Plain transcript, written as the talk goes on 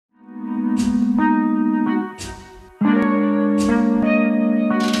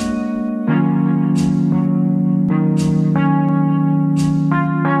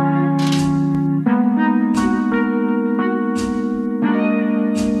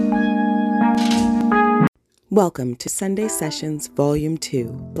Welcome to Sunday Sessions Volume 2,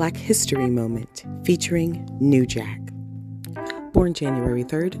 Black History Moment, featuring New Jack. Born January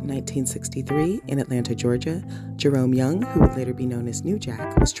 3rd, 1963, in Atlanta, Georgia, Jerome Young, who would later be known as New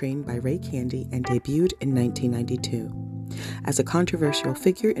Jack, was trained by Ray Candy and debuted in 1992. As a controversial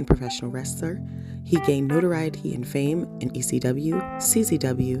figure and professional wrestler, he gained notoriety and fame in ECW,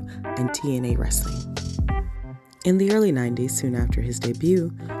 CZW, and TNA wrestling. In the early 90s, soon after his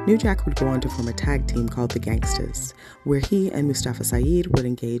debut, New Jack would go on to form a tag team called the Gangstas, where he and Mustafa Saeed would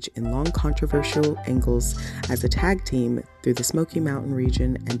engage in long controversial angles as a tag team through the Smoky Mountain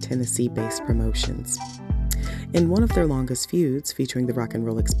region and Tennessee-based promotions. In one of their longest feuds, featuring the Rock and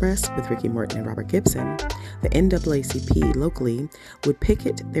Roll Express with Ricky Morton and Robert Gibson, the NAACP locally would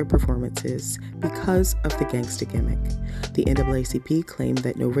picket their performances because of the gangsta gimmick. The NAACP claimed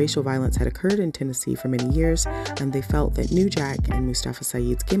that no racial violence had occurred in Tennessee for many years, and they felt that New Jack and Mustafa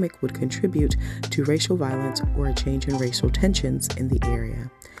Saeed's gimmick would contribute to racial violence or a change in racial tensions in the area,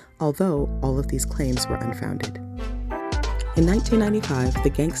 although all of these claims were unfounded. In 1995, the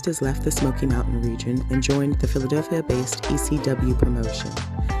Gangstas left the Smoky Mountain region and joined the Philadelphia-based ECW promotion.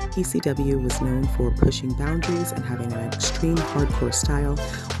 ECW was known for pushing boundaries and having an extreme hardcore style,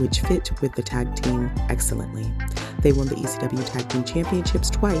 which fit with the tag team excellently. They won the ECW Tag Team Championships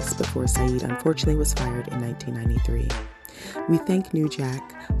twice before Saeed unfortunately was fired in 1993. We thank New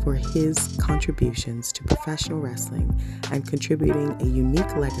Jack for his contributions to professional wrestling and contributing a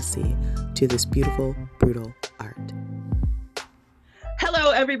unique legacy to this beautiful, brutal art.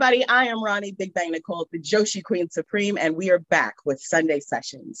 Hello, everybody. I am Roni Nicole, the Joshi Queen Supreme, and we are back with Sunday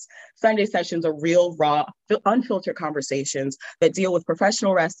Sessions. Sunday Sessions are real, raw, unfiltered conversations that deal with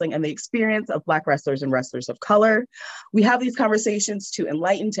professional wrestling and the experience of Black wrestlers and wrestlers of color. We have these conversations to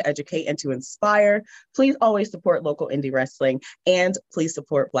enlighten, to educate, and to inspire. Please always support local indie wrestling, and please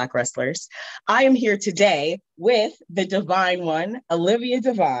support Black wrestlers. I am here today with the Devine one, Olivia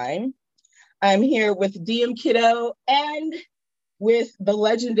Devine. I'm here with DM Kiddeaux and with the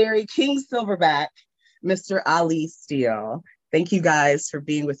legendary King Silverback, Mr. Ali Steele. Thank you guys for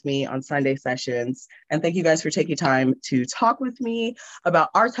being with me on Sunday Sessions. And thank you guys for taking time to talk with me about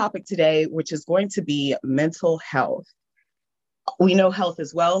our topic today, which is going to be mental health. We know health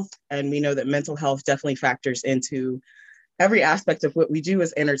is wealth, and we know that mental health definitely factors into every aspect of what we do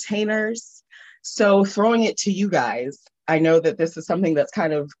as entertainers. So throwing it to you guys, I know that this is something that's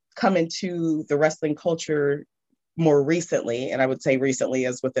kind of come into the wrestling culture more recently, and I would say recently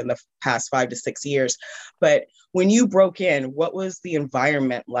as within the past 5 to 6 years. But when you broke in, what was the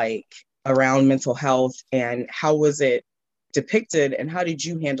environment like around mental health, and how was it depicted, and how did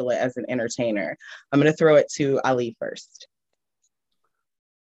you handle it as an entertainer? I'm going to throw it to Ali first.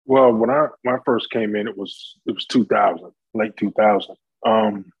 Well, when I first came in, it was 2000, late 2000.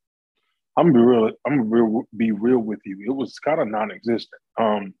 I'm gonna be real with you. It was kind of non-existent.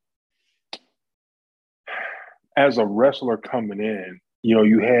 As a wrestler coming in,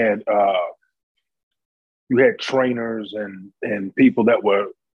 you had trainers and people that were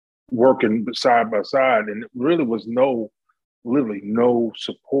working side by side, and it really was literally no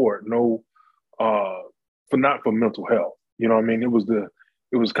support, not for mental health. You know what I mean? It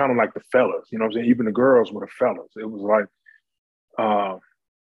was kind of like the fellas. You know what I'm saying? Even the girls were the fellas. It was like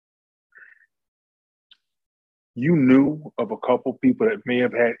you knew of a couple people that may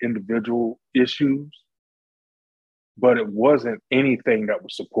have had individual issues, but it wasn't anything that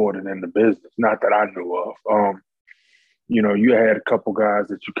was supported in the business, not that I knew of. You had a couple guys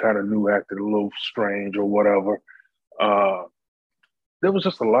that you kind of knew acted a little strange or whatever. There was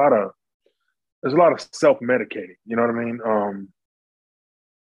just there's a lot of self-medicating, you know what I mean?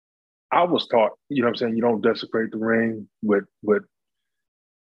 I was taught, you know what I'm saying, you don't desecrate the ring with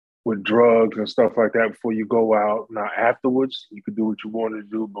drugs and stuff like that before you go out. Now afterwards, you could do what you wanted to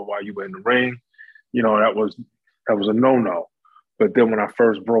do, but while you were in the ring, that was a no-no. But then when I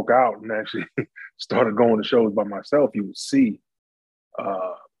first broke out and actually started going to shows by myself, you would see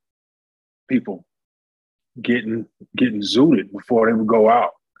people getting zooted before they would go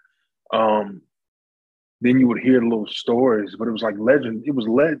out. Then you would hear the little stories, but it was like legend. It was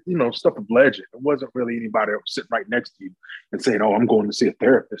stuff of legend. It wasn't really anybody that was sitting right next to you and saying, "Oh, I'm going to see a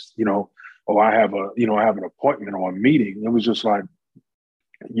therapist," or I have an appointment or a meeting. It was just like,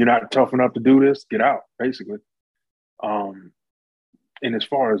 you're not tough enough to do this, get out, basically. And as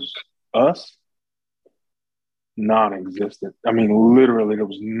far as us, non-existent. I mean, literally, there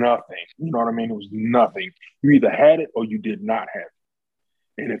was nothing. You know what I mean? It was nothing. You either had it or you did not have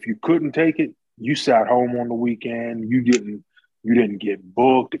it. And if you couldn't take it, you sat home on the weekend. You didn't get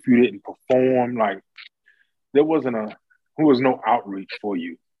booked. If you didn't perform, like there was no outreach for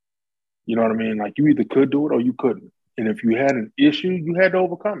you. You know what I mean? Like you either could do it or you couldn't. And if you had an issue, you had to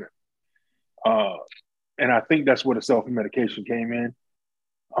overcome it. And I think that's where the self-medication came in.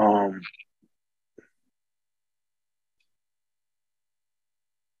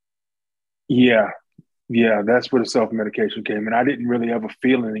 Yeah, yeah, that's where the self-medication came in. I didn't really ever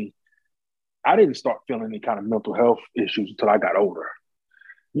feel any, I didn't start feeling any kind of mental health issues until I got older,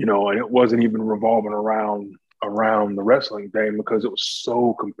 and it wasn't even revolving around the wrestling thing because it was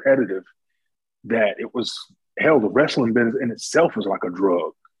so competitive that it was, hell, the wrestling business in itself was like a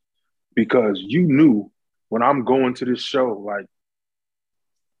drug because you knew when I'm going to this show, like,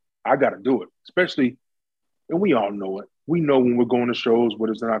 I got to do it, especially, and we all know it. We know when we're going to shows where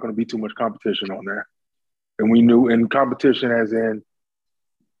there's not going to be too much competition on there. And we knew in competition as in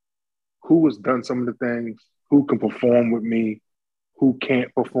who has done some of the things, who can perform with me, who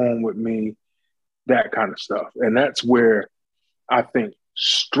can't perform with me, that kind of stuff. And that's where I think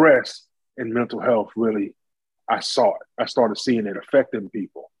stress and mental health really, I saw it. I started seeing it affecting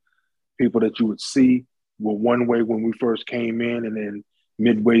people that you would see were one way when we first came in, and then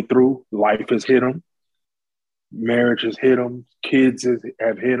midway through, life has hit them. Marriage has hit them. Kids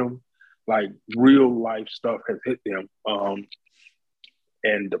have hit them. Like real life stuff has hit them.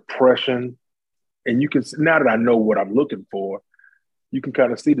 And depression. And you can, now that I know what I'm looking for, you can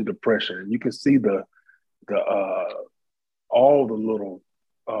kind of see the depression. You can see the all the little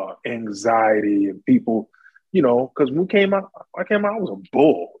anxiety and people, because when I came out, I was a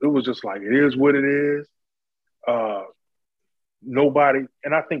bull. It was just like, it is what it is. Nobody,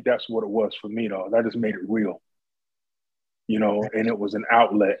 and I think that's what it was for me though. That just made it real, and it was an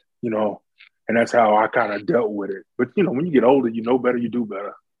outlet, and that's how I kind of dealt with it. But, when you get older, you know better, you do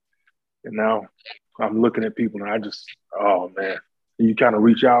better. And now I'm looking at people and I just, oh man, and you kind of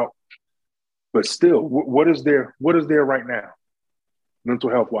reach out. But still, what is there right now, mental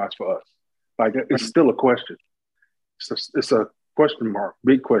health wise for us? Like, it's still a question. It's a question mark,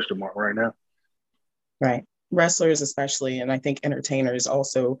 big question mark right now. Right. Wrestlers especially, and I think entertainers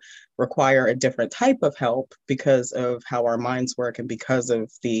also require a different type of help because of how our minds work and because of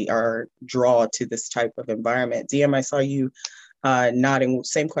our draw to this type of environment. DM, I saw you nodding.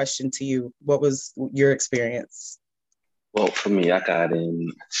 Same question to you. What was your experience? Well, for me, I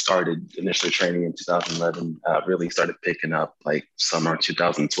started initially training in 2011, really started picking up like summer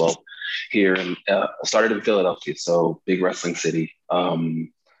 2012 here, and started in Philadelphia, so big wrestling city.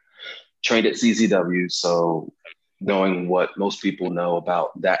 Trained at CZW, so knowing what most people know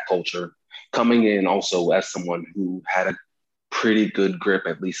about that culture, coming in also as someone who had a pretty good grip,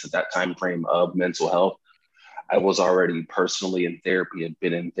 at least at that time frame, of mental health. I was already personally in therapy, had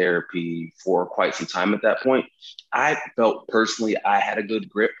been in therapy for quite some time at that point. I felt personally I had a good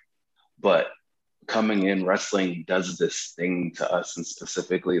grip, but coming in, wrestling does this thing to us, and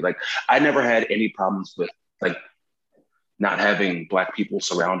specifically, like, I never had any problems with like not having Black people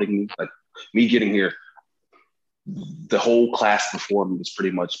surrounding me. Like, me getting here, the whole class before me was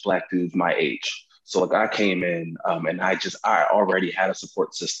pretty much Black dudes my age. So like, I came in and I already had a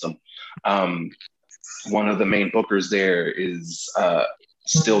support system. One of the main bookers there is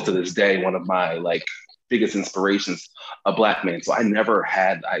still to this day one of my like biggest inspirations, a Black man. So I never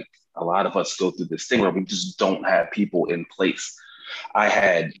had, like, a lot of us go through this thing where we just don't have people in place. I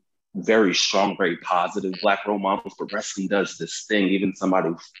had very strong, very positive Black role models, but wrestling does this thing. Even somebody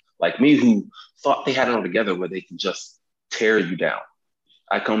like me who thought they had it all together where they can just tear you down.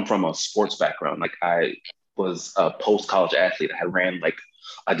 I come from a sports background. Like, I was a post-college athlete.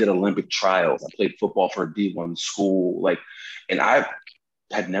 I did Olympic trials. I played football for a D1 school. Like, and I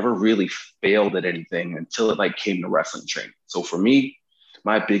had never really failed at anything until it like came to wrestling training. So for me,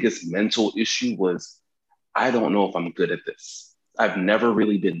 my biggest mental issue was, I don't know if I'm good at this. I've never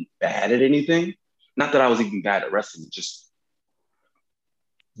really been bad at anything. Not that I was even bad at wrestling, just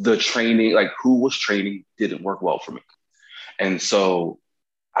the training, like who was training didn't work well for me. And so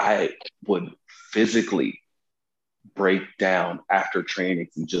I would physically break down after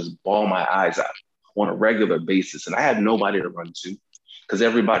trainings and just bawl my eyes out on a regular basis. And I had nobody to run to because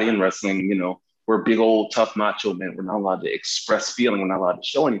everybody in wrestling, we're big old tough macho men. We're not allowed to express feeling. We're not allowed to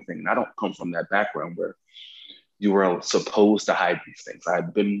show anything. And I don't come from that background where you were supposed to hide these things.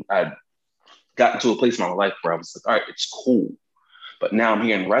 I'd gotten to a place in my life where I was like, all right, it's cool. But now I'm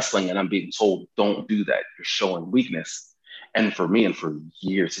here in wrestling and I'm being told, don't do that. You're showing weakness. And for me, and for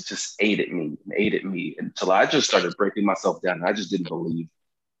years, it just ate at me until I just started breaking myself down. I just didn't believe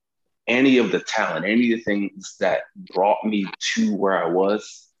any of the talent, any of the things that brought me to where I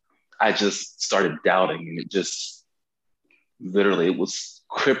was. I just started doubting, and it just literally, it was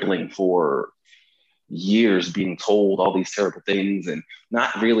crippling for years, being told all these terrible things and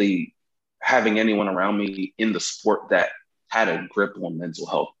not really having anyone around me in the sport that had a grip on mental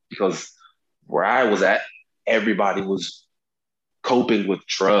health, because where I was at, everybody was coping with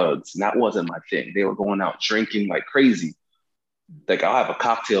drugs, and that wasn't my thing. They were going out drinking like crazy. Like, I'll have a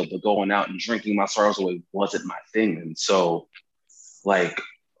cocktail, but going out and drinking my sorrows away wasn't my thing. And so, like,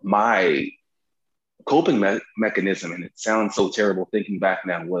 my coping mechanism, and it sounds so terrible thinking back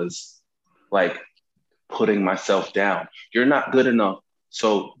now, was like putting myself down. You're not good enough,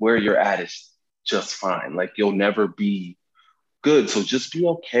 so where you're at is just fine. Like, you'll never be good, so just be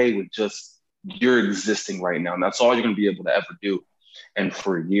okay with just you're existing right now, and that's all you're going to be able to ever do. And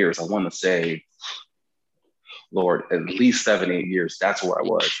for years, I want to say, Lord, at least 7-8 years, that's where I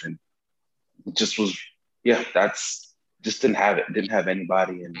was. And it just was, yeah, that's just didn't have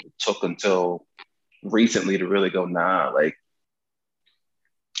anybody. And it took until recently to really go, nah, like,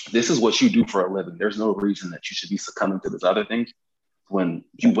 this is what you do for a living. There's no reason that you should be succumbing to this other thing when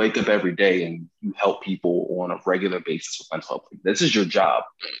you wake up every day and you help people on a regular basis with mental health. This is your job.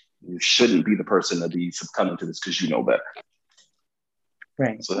 You shouldn't be the person to be succumbing to this because you know better.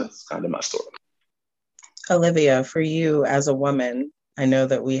 Right. So that's kind of my story. Olivia, for you as a woman, I know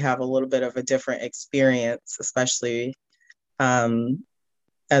that we have a little bit of a different experience, especially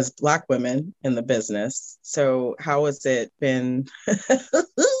as Black women in the business. So how has it been?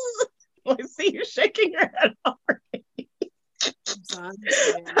 I see you shaking your head already.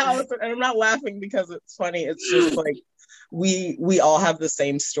 I'm not laughing because it's funny. It's just like we all have the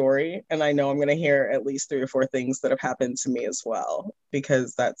same story. And I know I'm going to hear at least 3 or 4 things that have happened to me as well,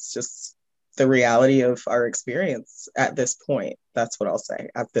 because that's just the reality of our experience at this point. That's what I'll say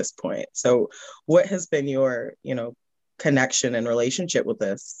at this point. So what has been your, connection and relationship with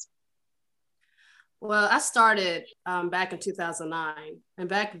this? Well, I started back in 2009, and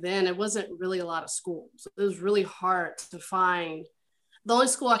back then it wasn't really a lot of schools. It was really hard to find. The only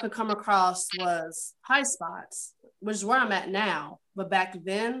school I could come across was High Spots, which is where I'm at now. But back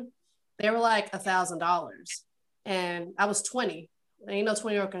then, they were like $1,000, and I was 20. And you know,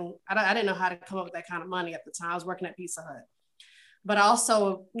 20-year-old I didn't know how to come up with that kind of money at the time. I was working at Pizza Hut, but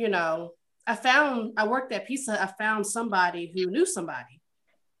also, I worked at Pizza Hut. I found somebody who knew somebody.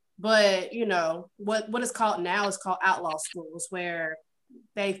 But, what is called now is called outlaw schools, where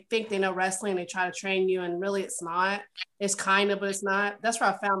they think they know wrestling, they try to train you, and really it's not. It's kind of, but it's not. That's where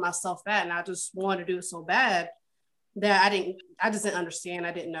I found myself at, and I just wanted to do it so bad that I just didn't understand.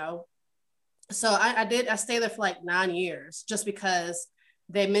 I didn't know. So I stayed there for like 9 years just because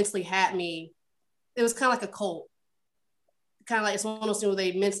they mentally had me. It was kind of like a cult. Kind of like it's one of those things where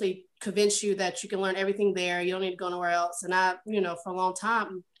they mentally convince you that you can learn everything there. You don't need to go nowhere else. And for a long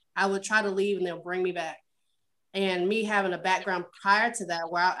time, I would try to leave and they'll bring me back. And me having a background prior to that,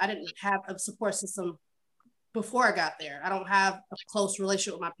 where I didn't have a support system before I got there. I don't have a close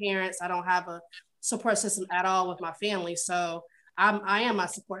relationship with my parents. I don't have a support system at all with my family. So I am my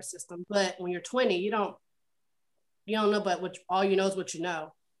support system. But when you're 20, you don't know, but all you know is what you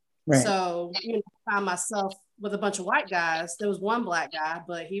know. Right. So, I found myself with a bunch of white guys. There was one Black guy,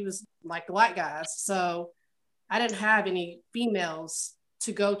 but he was like the white guys. So I didn't have any females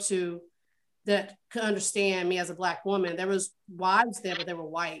to go to that could understand me as a Black woman. There was wives there, but they were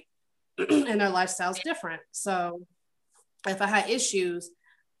white and their lifestyle's different. So if I had issues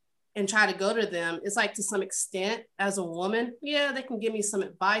and try to go to them, it's like, to some extent as a woman, yeah, they can give me some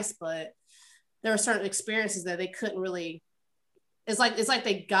advice, but there are certain experiences that they couldn't really, it's like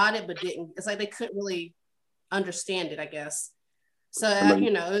they got it, but didn't. It's like they couldn't really understand it, I guess. So,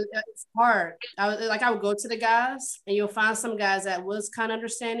 it's hard. I would go to the guys, and you'll find some guys that was kind of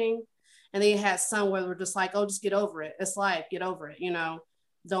understanding. And then you had some where we're just like, oh, just get over it. It's life, get over it.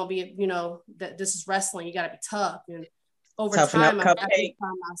 Don't be, that this is wrestling. You got to be tough. And over Toughen time, up, I did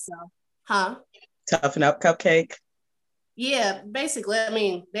find myself, Toughen up, Cupcake. Yeah, basically. I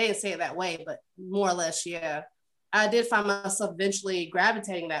mean, they didn't say it that way, but more or less, yeah. I did find myself eventually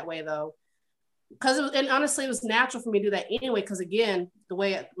gravitating that way, though. And honestly, it was natural for me to do that anyway, because again, the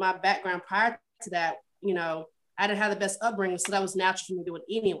way my background prior to that, I didn't have the best upbringing, so that was natural for me to do it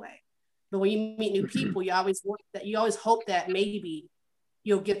anyway. But when you meet new people, you always hope that maybe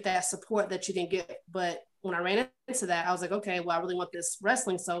you'll get that support that you didn't get. But when I ran into that, I was like, okay, well, I really want this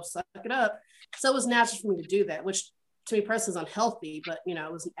wrestling, so suck it up. So it was natural for me to do that, which to me personally is unhealthy, but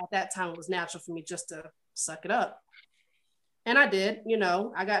it was, at that time, it was natural for me just to suck it up. And I did,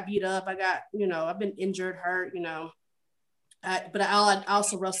 I got beat up. I got, I've been injured, hurt, but I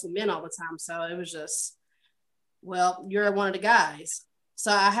also wrestled men all the time. So it was just, well, you're one of the guys.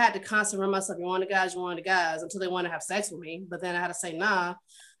 So I had to constantly remind myself, you're one of the guys, until they want to have sex with me. But then I had to say, nah.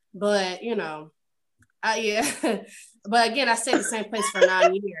 But, Yeah. But again, I stayed the same place for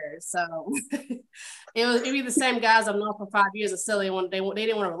 9 years. So it'd be the same guys I've known for 5 years, and still they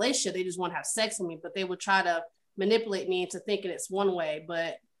didn't want a relationship. They just want to have sex with me, but they would try to manipulate me into thinking it's one way.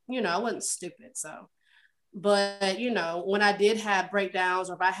 But, I wasn't stupid. So, but, when I did have breakdowns,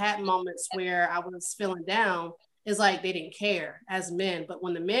 or if I had moments where I was feeling down, it's like they didn't care as men. But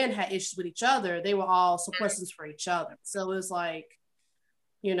when the men had issues with each other, they were all support systems for each other. So it was like,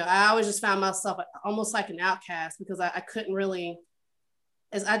 I always just found myself almost like an outcast, because I couldn't really,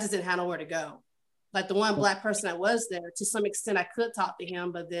 I just didn't have nowhere to go. Like the one Black person that was there, to some extent, I could talk to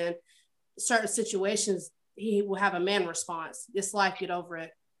him, but then certain situations, he will have a man response. It's like, get over it.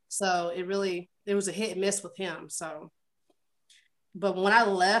 So it was a hit and miss with him. So, but when I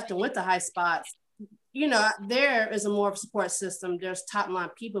left and went to High Spots, there is a more of a support system. There's top line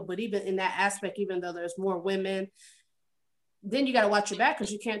people, but even in that aspect, even though there's more women, then you got to watch your back,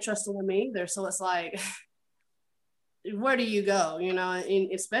 because you can't trust the women either. So it's like, where do you go?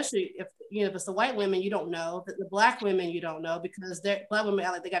 And especially if it's the white women, you don't know. The Black women, you don't know, because Black women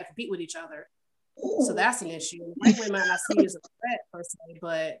act like they got to compete with each other. So that's an issue. White women might not see you as a threat per se,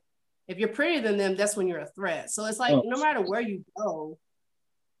 but if you're prettier than them, that's when you're a threat. So it's like, no matter where you go,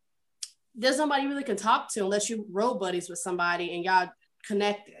 there's nobody you really can talk to unless you road buddies with somebody and y'all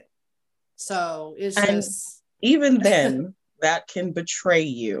connected. So it's just, even then, that can betray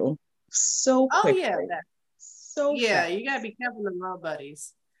you so quickly. Oh yeah, so yeah. fast. You gotta be careful with road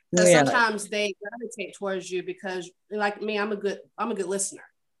buddies, because sometimes they gravitate towards you because, like me, I'm a good listener.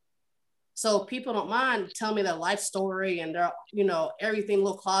 So people don't mind telling me their life story and their, everything,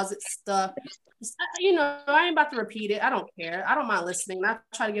 little closet stuff. I ain't about to repeat it. I don't care. I don't mind listening. I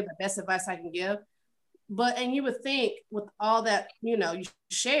try to give the best advice I can give. And you would think with all that, you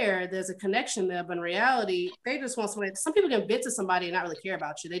share, there's a connection there, but in reality, they just want somebody. Some people can vent to somebody and not really care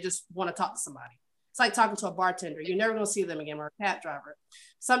about you. They just want to talk to somebody. It's like talking to a bartender. You're never going to see them again, or a cab driver.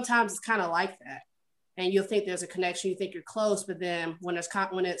 Sometimes it's kind of like that. And you'll think there's a connection. You think you're close, but then when it's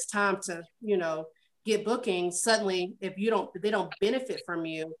time to, get bookings, suddenly, if they don't benefit from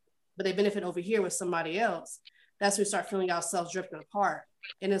you, but they benefit over here with somebody else, that's when we start feeling ourselves drifting apart.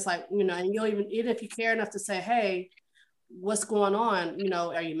 And it's like, and you'll even if you care enough to say, hey, what's going on?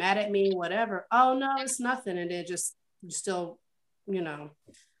 Are you mad at me? Whatever. Oh, no, it's nothing. And then you still,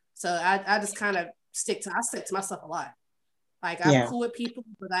 so I just kind of stick to myself a lot. Like I'm cool with people,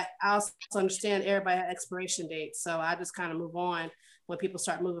 but I also understand everybody has expiration dates. So I just kind of move on. When people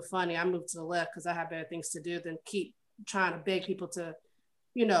start moving funny, I move to the left because I have better things to do than keep trying to beg people to,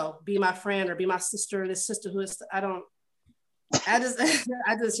 be my friend or be my sister, this sister who is, I just,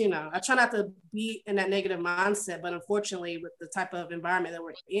 I try not to be in that negative mindset, but unfortunately with the type of environment that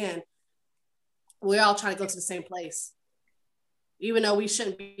we're in, we're all trying to go to the same place. Even though we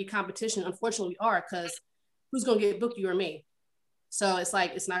shouldn't be competition, unfortunately we are, because who's going to get booked, you or me? So it's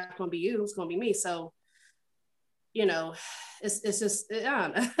like, it's not going to be you, it's going to be me. So, it's just,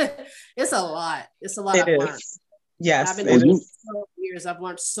 it's a lot. It's a lot I've learned. Yes. I've been doing this for 12 years. I've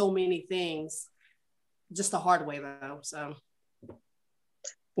learned so many things, just the hard way though. So.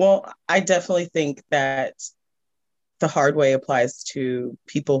 Well, I definitely think that the hard way applies to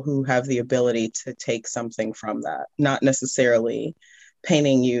people who have the ability to take something from that, not necessarily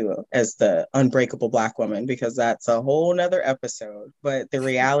painting you as the unbreakable Black woman, because that's a whole nother episode. But the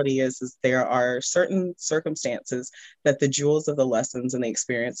reality is there are certain circumstances that the jewels of the lessons and the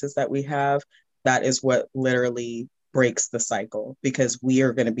experiences that we have, that is what literally breaks the cycle, because we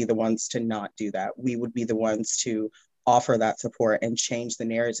are going to be the ones to not do that. We would be the ones to offer that support and change the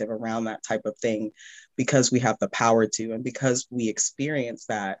narrative around that type of thing, because we have the power to, and because we experience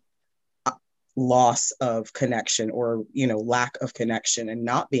that loss of connection, or lack of connection, and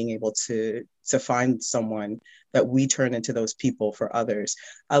not being able to find someone that we turn into those people for others.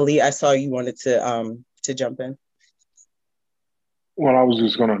 Ali, I saw you wanted to jump in. Well, I was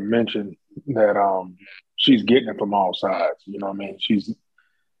just going to mention that she's getting it from all sides. You know what I mean?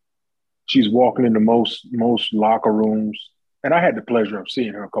 She's walking into most locker rooms, and I had the pleasure of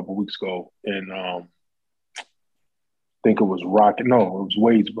seeing her a couple of weeks ago in I think it was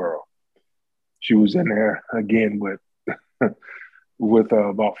Wadesboro. She was in there again with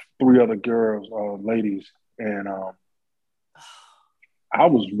about 3 other ladies, and I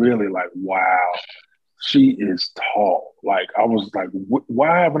was really like, wow, she is tall. Like, I was like,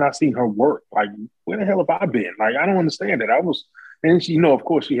 why haven't I seen her work? Like, where the hell have I been? Like, I don't understand it. And she, of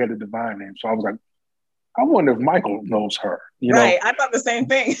course, she had a Devine name, so I was like, I wonder if Michael knows her. Right, I thought the same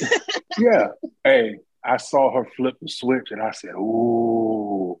thing. Yeah. Hey, I saw her flip the switch, and I said,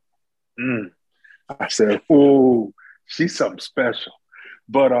 ooh. I said, ooh, she's something special.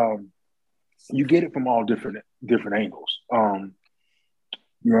 But you get it from all different angles.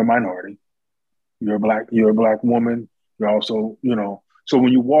 You're a minority. You're a black woman. You're also, so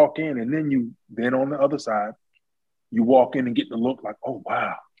when you walk in and then on the other side, you walk in and get the look like, oh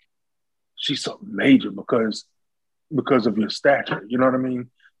wow, she's something major because of your stature. You know what I mean?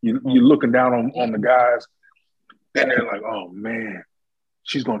 You're looking down on the guys and they're like, oh man,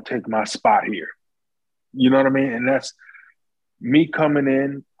 she's gonna take my spot here. You know what I mean? And that's me coming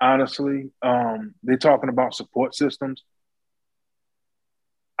in, honestly. They're talking about support systems.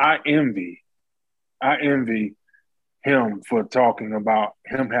 I envy him for talking about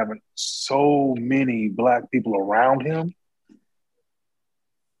him having so many black people around him.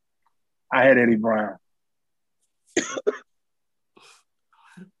 I had Eddie Brown.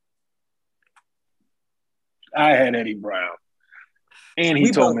 I had Eddie Brown. And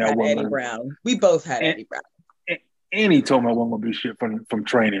he told me I wasn't Eddie Brown. We both had Eddie Brown. And he told me I wasn't going to be shit from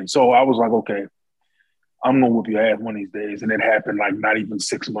training. So I was like, okay, I'm going to whoop your ass one of these days. And it happened like not even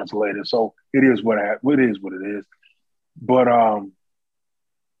 6 months later. So it is what it is. But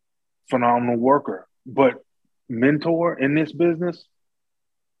phenomenal worker. But mentor in this business,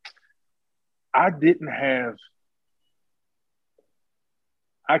 I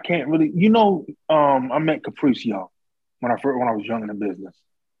can't really, I met Caprice Young when I was young in the business.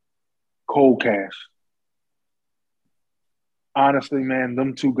 Cold Cash. Honestly, man,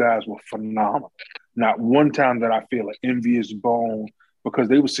 them two guys were phenomenal. Not one time that I feel an envious bone because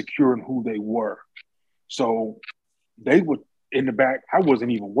they were secure in who they were. So they were in the back. I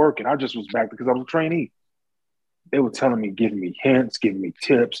wasn't even working. I just was back because I was a trainee. They were telling me, giving me hints, giving me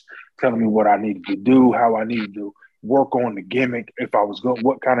tips, telling me what I needed to do, how I needed to work on the gimmick, if I was going,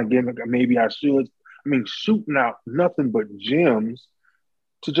 what kind of gimmick maybe I should. I mean, shooting out nothing but gems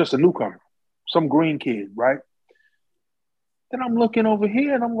to just a newcomer, some green kid, right? Then I'm looking over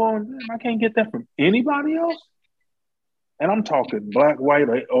here and I'm going, man, I can't get that from anybody else. And I'm talking black, white,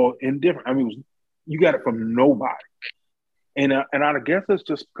 or indifferent. I mean, you got it from nobody. And I guess it's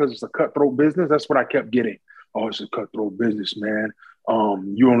just because it's a cutthroat business. That's what I kept getting. Oh, it's a cutthroat business, man.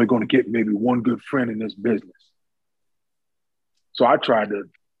 You're only going to get maybe one good friend in this business. So I tried to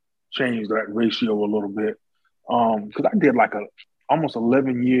change that ratio a little bit because I did like almost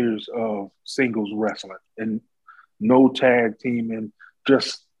 11 years of singles wrestling and no tag teaming,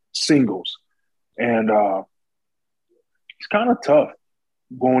 just singles. And it's kind of tough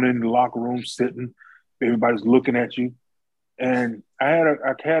going in the locker room, sitting, everybody's looking at you. And I had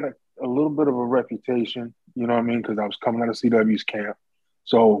a little bit of a reputation, you know what I mean? Because I was coming out of CW's camp.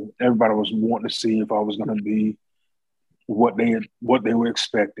 So everybody was wanting to see if I was going to be what they were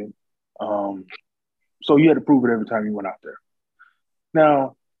expecting. So you had to prove it every time you went out there.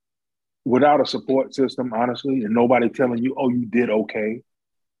 Now, without a support system, honestly, and nobody telling you, oh, you did okay,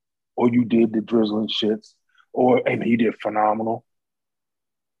 or you did the drizzling shits, or hey, man, you did phenomenal,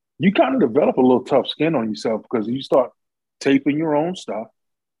 you kind of develop a little tough skin on yourself because you start taping your own stuff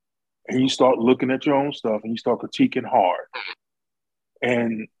and you start looking at your own stuff and you start critiquing hard.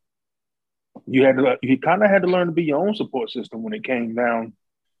 And you kind of had to learn to be your own support system when it came down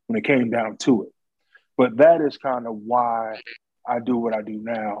to it. But that is kind of why I do what I do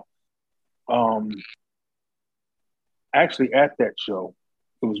now. Actually, at that show,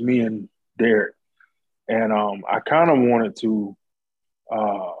 it was me and Derek, and I kind of wanted to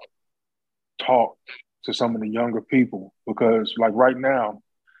talk to some of the younger people because, like right now,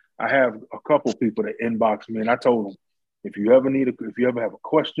 I have a couple people that inbox me, and I told them, if you ever have a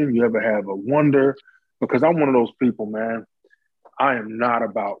question, you ever have a wonder, because I'm one of those people, man. I am not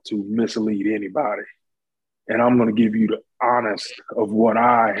about to mislead anybody, and I'm going to give you the honest of what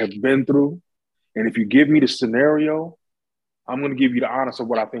I have been through. And if you give me the scenario, I'm going to give you the honest of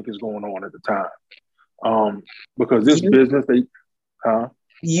what I think is going on at the time. Because this business,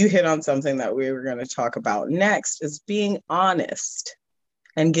 you hit on something that we were going to talk about next is being honest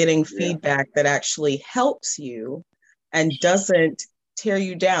and getting feedback that actually helps you and doesn't tear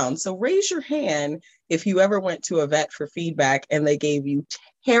you down. So raise your hand if you ever went to a vet for feedback and they gave you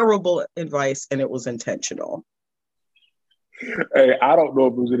terrible advice and it was intentional. Hey, I don't know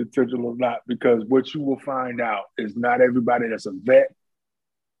if it was intentional or not, because what you will find out is not everybody that's a vet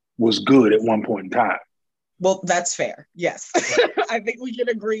was good at one point in time. Well, that's fair. Yes. I think we can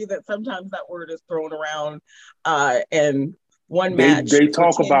agree that sometimes that word is thrown around and one match they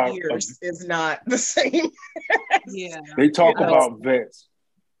talk for 10 about years is not the same. They talk about vets.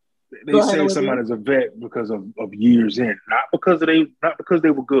 They say Olivia. Somebody's a vet because of years in, not because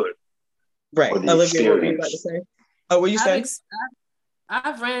they were good. Right. Olivia, what were you about to say? Oh, what you saying?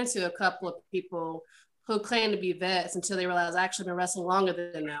 I've ran into a couple of people who claim to be vets until they realize I actually been wrestling longer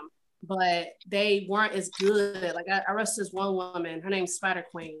than them. but they weren't as good. Like I wrestled this one woman, her name's Spider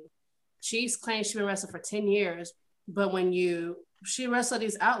Queen. She's claimed she's been wrestling for 10 years, but she wrestled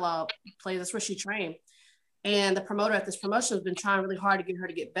these outlaw plays, that's where she trained. And the promoter at this promotion has been trying really hard to get her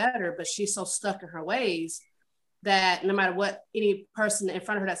to get better, but she's so stuck in her ways that no matter what any person in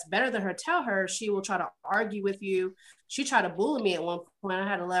front of her that's better than her tell her, she will try to argue with you. She tried to bully me at one point. I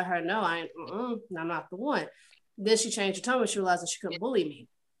had to let her know I'm not the one. Then she changed her tone when she realized that she couldn't bully me.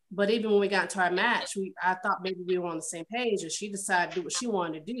 But even when we got into our match, I thought maybe we were on the same page, and she decided to do what she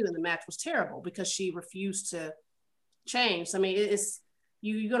wanted to do, and the match was terrible because she refused to change. So, I mean,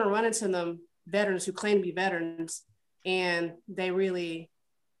 you're going to run into them veterans who claim to be veterans, and they really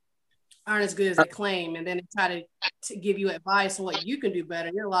aren't as good as they claim, and then they try to give you advice on what you can do better.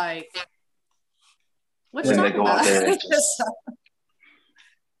 You're like, what you talking about?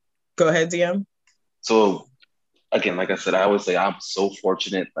 Go ahead, DM. So again, like I said, I always say I'm so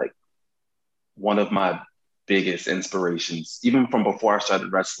fortunate. Like, one of my biggest inspirations, even from before I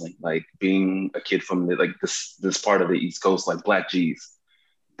started wrestling, like being a kid from this part of the East Coast, like Black G's,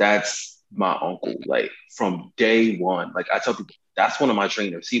 that's my uncle. Like from day one, like I tell people, that's one of my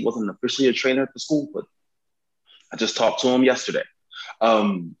trainers. He wasn't officially a trainer at the school, but I just talked to him yesterday.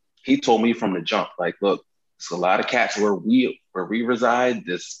 He told me from the jump, like, look, there's a lot of cats where we reside,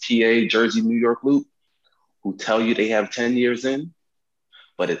 this PA, Jersey, New York loop, who tell you they have 10 years in,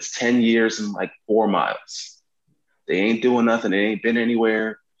 but it's 10 years and like 4 miles. They ain't doing nothing. They ain't been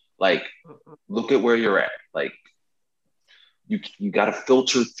anywhere. Like, look at where you're at. Like, you got to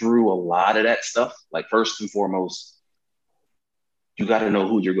filter through a lot of that stuff. Like, first and foremost, you got to know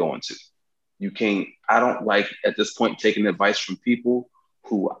who you're going to. I don't like at this point taking advice from people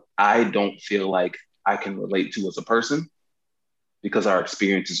who I don't feel like I can relate to as a person, because our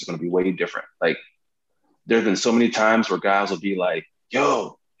experiences are going to be way different. Like, there's been so many times where guys will be like,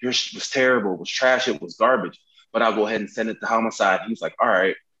 yo, yours was terrible, it was trash, it was garbage. But I'll go ahead and send it to Homicide. He's like, all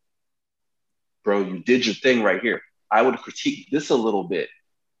right, bro, you did your thing right here. I would critique this a little bit,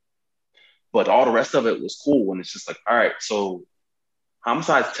 but all the rest of it was cool. And it's just like, all right, so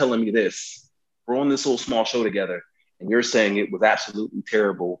Homicide's telling me this. We're on this little small show together, and you're saying it was absolutely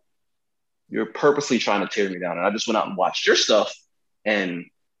terrible. You're purposely trying to tear me down. And I just went out and watched your stuff, and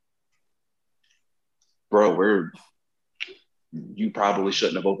bro, you probably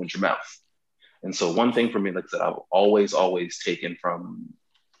shouldn't have opened your mouth. And so one thing for me, like I said, I've always taken from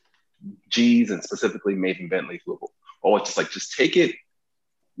G's, and specifically Maven Bentley, who always just take it,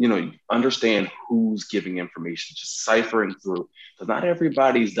 understand who's giving information, just ciphering through, because not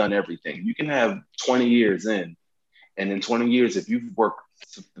everybody's done everything. You can have 20 years in, and in 20 years, if you've worked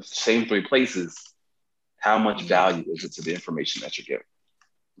the same 3 places, how much value is it to the information that you're giving?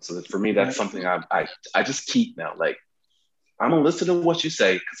 So for me, that's something I just keep now. Like, I'm gonna listen to what you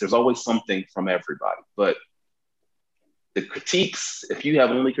say, because there's always something from everybody. But the critiques, if you have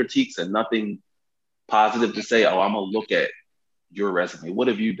only critiques and nothing positive to say, I'm gonna look at your resume. What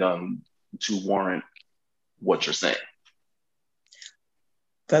have you done to warrant what you're saying?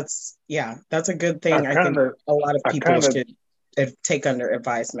 That's a good thing. I think a lot of people should take under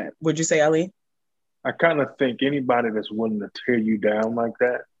advisement. Would you say, Ellie? I kind of think anybody that's willing to tear you down like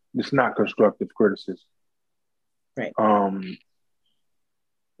that, it's not constructive criticism. Right.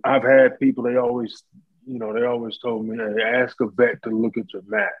 I've had people, they always told me, hey, ask a vet to look at your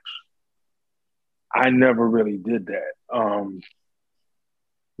match. I never really did that,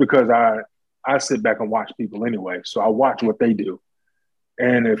 because I sit back and watch people anyway. So I watch what they do.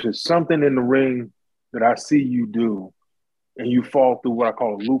 And if it's something in the ring that I see you do and you fall through what I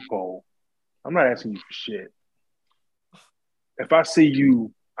call a loophole, I'm not asking you for shit. If I see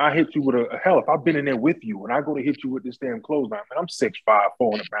you, I hit you with hell, if I've been in there with you and I go to hit you with this damn clothesline, man, I'm 6'5",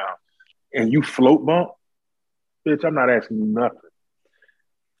 400 pounds, and you float bump, bitch, I'm not asking you nothing.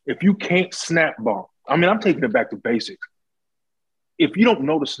 If you can't snap bump, I'm taking it back to basics. If you don't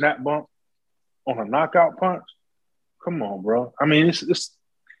know the snap bump on a knockout punch, come on, bro.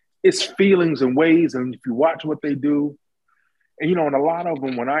 It's feelings and ways, and if you watch what they do, and and a lot of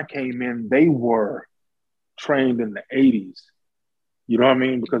them, when I came in, they were trained in the 80s. You know what I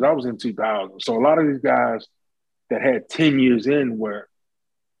mean? Because I was in 2000. So a lot of these guys that had 10 years in were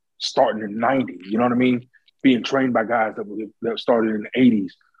starting in 90, you know what I mean? Being trained by guys that started in the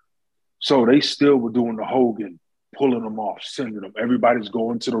 80s. So they still were doing the Hogan, pulling them off, sending them. Everybody's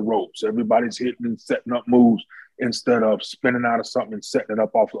going to the ropes. Everybody's hitting and setting up moves instead of spinning out of something and setting it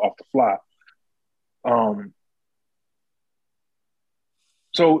up off the fly.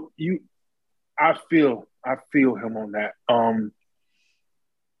 So I feel him on that.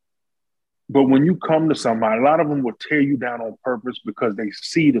 But when you come to somebody, a lot of them will tear you down on purpose because they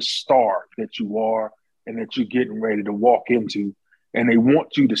see the star that you are and that you're getting ready to walk into, and they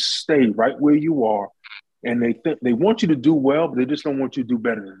want you to stay right where you are, and they want you to do well, but they just don't want you to do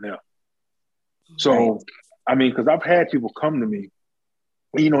better than them. So, Right. I mean, because I've had people come to me,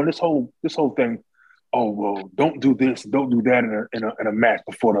 this whole thing. Oh well, don't do this, don't do that in a match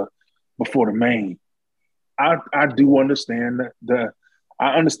before the main. I do understand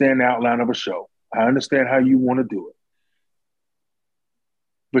I understand the outline of a show. I understand how you want to do it,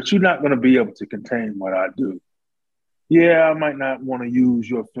 but you're not going to be able to contain what I do. Yeah, I might not want to use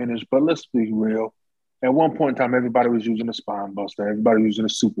your finish, but let's be real. At one point in time, everybody was using a spine buster. Everybody was using a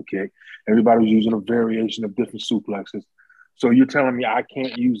super kick. Everybody was using a variation of different suplexes. So you're telling me I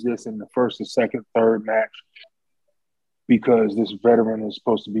can't use this in the first and second, third match because this veteran is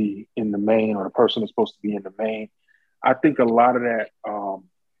supposed to be in the main, or the person is supposed to be in the main? I think a lot of that,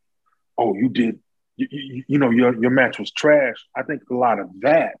 your match was trash. I think a lot of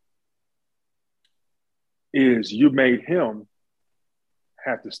that is you made him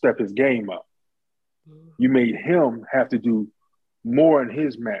have to step his game up. You made him have to do more in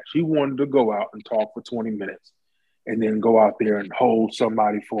his match. He wanted to go out and talk for 20 minutes and then go out there and hold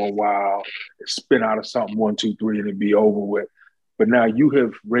somebody for a while, spin out of something 1, 2, 3, and it'd be over with. But now you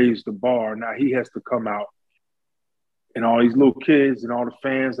have raised the bar. Now he has to come out, and all these little kids and all the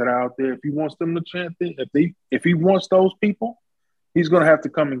fans that are out there, if he wants them to chant it, if he wants those people, he's going to have to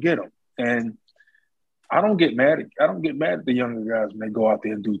come and get them. And I don't get mad at the younger guys when they go out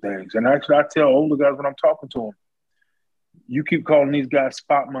there and do things. And actually, I tell older guys when I'm talking to them, you keep calling these guys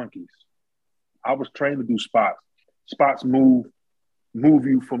spot monkeys. I was trained to do spots. Spots move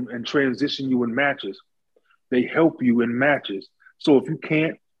you from and transition you in matches. They help you in matches. So if you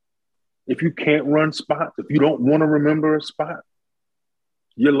can't run spots, if you don't want to remember a spot,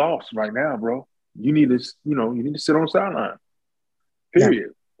 you're lost right now, bro. You need to sit on the sideline. Period.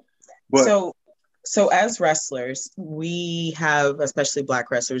 Yeah. But so as wrestlers, we have, especially Black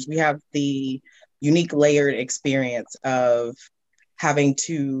wrestlers, we have the unique layered experience of having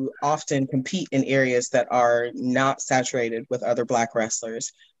to often compete in areas that are not saturated with other Black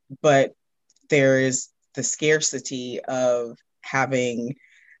wrestlers, but there is the scarcity of having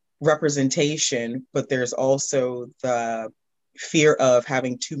representation, but there's also the fear of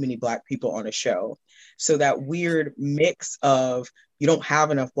having too many Black people on a show. So that weird mix of, you don't have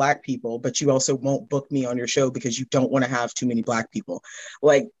enough Black people, but you also won't book me on your show because you don't want to have too many Black people.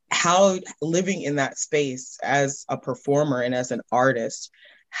 Like, how, living in that space as a performer and as an artist,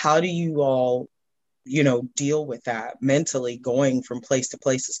 how do you all, deal with that mentally, going from place to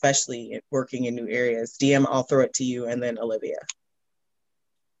place, especially working in new areas? DM, I'll throw it to you, and then Olivia.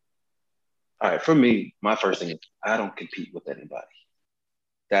 All right, for me, my first thing is I don't compete with anybody.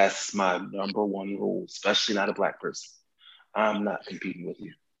 That's my number one rule, especially not a Black person. I'm not competing with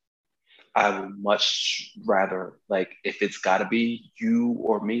you. I would much rather, like, if it's got to be you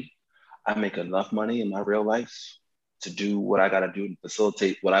or me, I make enough money in my real life to do what I got to do to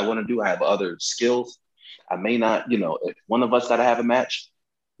facilitate what I want to do. I have other skills. I may not, if one of us got to have a match,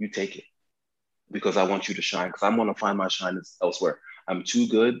 you take it, because I want you to shine, because I'm going to find my shine elsewhere. I'm too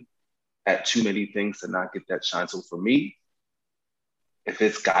good at too many things to not get that shine. So for me, if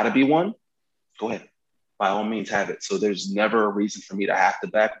it's got to be one, go ahead. By all means, have it. So there's never a reason for me to have to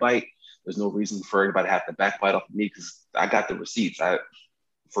backbite. There's no reason for everybody to have to backbite off of me, because I got the receipts.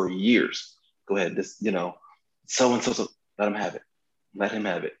 For years, go ahead. This, so let him have it. Let him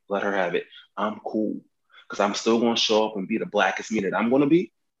have it. Let her have it. I'm cool, because I'm still going to show up and be the blackest me that I'm going to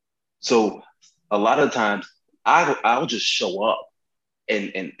be. So a lot of times I'll just show up,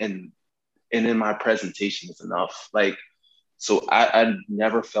 and in my presentation is enough. Like, so I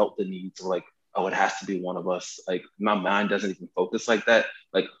never felt the need to, like, oh, it has to be one of us. Like, my mind doesn't even focus like that.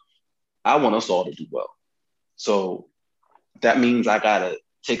 Like, I want us all to do well. So that means I gotta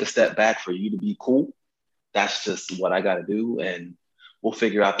take a step back for you to be cool. That's just what I gotta do, and we'll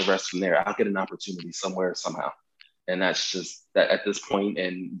figure out the rest from there. I'll get an opportunity somewhere, somehow. And that's just that at this point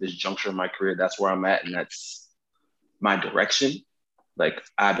in this juncture of my career, that's where I'm at, and that's my direction. Like,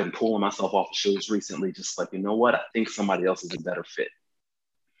 I've been pulling myself off of shows recently, just like, you know what? I think somebody else is a better fit.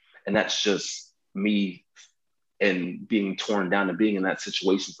 And that's just me, and being torn down and being in that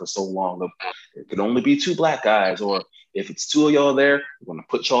situation for so long of, it could only be 2 Black guys, or if it's 2 of y'all there, we're gonna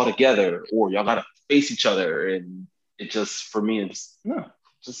put y'all together, or y'all gotta face each other. And it just, for me, it's no,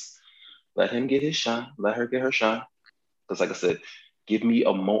 just let him get his shine, let her get her shine. Because like I said, give me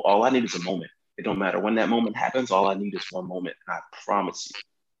all I need is a moment. It don't matter when that moment happens, all I need is one moment. And I promise you,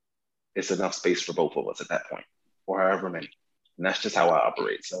 it's enough space for both of us at that point, or however many. And that's just how I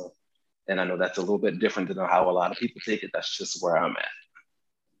operate. So And I know that's a little bit different than how a lot of people take it. That's just where I'm at.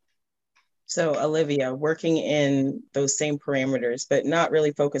 So Olivia, working in those same parameters, but not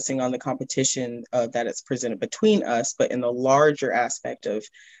really focusing on the competition that it's presented between us, but in the larger aspect of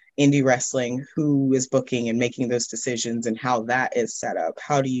indie wrestling, who is booking and making those decisions and how that is set up.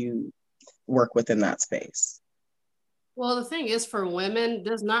 How do you work within that space? Well, the thing is, for women,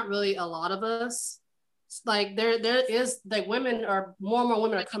 there's not really a lot of us. Like there is, like, women are, more and more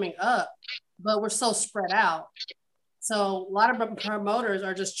women are coming up, but we're so spread out. So a lot of promoters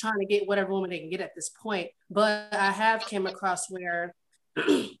are just trying to get whatever woman they can get at this point. But I have came across where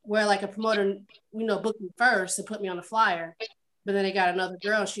like a promoter, booked me first and put me on the flyer, but then they got another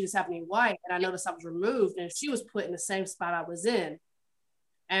girl. She just happened to be white, and I noticed I was removed, and she was put in the same spot I was in.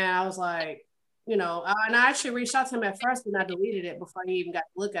 And I was like, and I actually reached out to him at first, and I deleted it before he even got to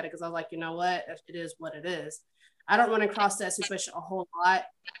look at it, because I was like, you know what, it is what it is. I don't run across that situation a whole lot,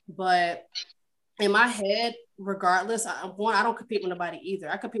 but in my head, regardless, I don't compete with nobody either.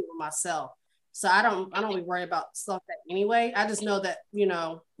 I compete with myself. So I don't really worry about stuff that anyway. I just know that,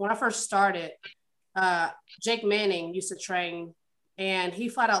 when I first started, Jake Manning used to train, and he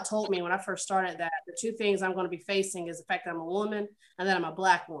flat out told me when I first started that the two things I'm going to be facing is the fact that I'm a woman and that I'm a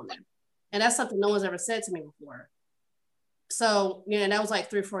Black woman. And that's something no one's ever said to me before. So, and that was like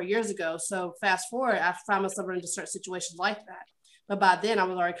 3 or 4 years ago. So fast forward, I found myself into certain situations like that. But by then I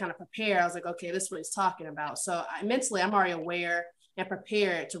was already kind of prepared. I was like, okay, this is what he's talking about. So mentally, I'm already aware and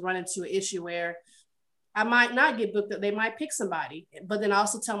prepared to run into an issue where I might not get booked, they might pick somebody, but then I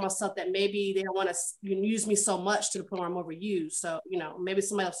also tell myself that maybe they don't want to use me so much to the point where I'm overused. So, maybe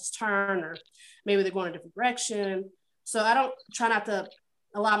somebody else's turn, or maybe they're going a different direction. So I don't try not to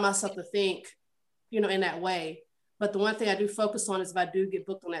allow myself to think, in that way. But the one thing I do focus on is if I do get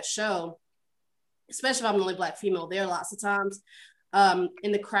booked on that show, especially if I'm the only Black female there, lots of times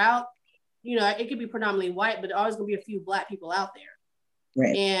in the crowd, it could be predominantly white, but there's always going to be a few Black people out there.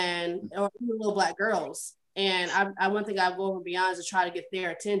 Right. Or a few little Black girls. And I one thing I go over and beyond is to try to get their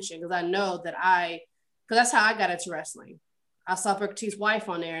attention, because I know that because that's how I got into wrestling. I saw Booker T's wife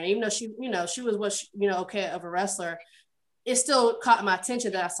on there, and even though she was what okay of a wrestler, it still caught my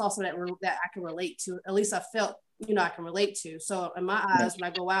attention that I saw something that I can relate to. At least I felt I can relate to. So in my eyes, when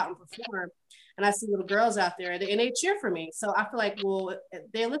I go out and perform, and I see little girls out there, and they cheer for me, so I feel like, well,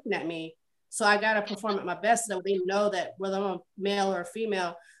 they're looking at me. So I got to perform at my best so that they know that whether I'm a male or a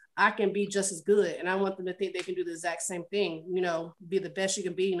female, I can be just as good. And I want them to think they can do the exact same thing, be the best you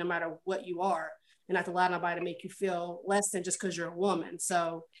can be no matter what you are, and not to allow nobody to make you feel less than just because you're a woman.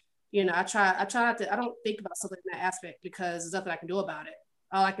 So, I try not to, I don't think about something in that aspect, because there's nothing I can do about it.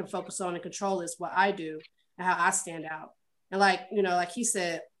 All I can focus on and control is what I do and how I stand out. And like he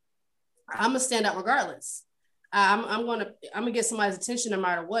said, I'm gonna stand out regardless. I'm gonna get somebody's attention no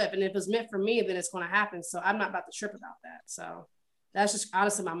matter what. And if it's meant for me, then it's gonna happen. So I'm not about to trip about that. So that's just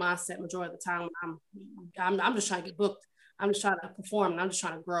honestly my mindset majority of the time. I'm just trying to get booked. I'm just trying to perform, and I'm just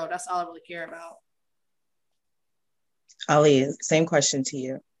trying to grow. That's all I really care about. Ali, same question to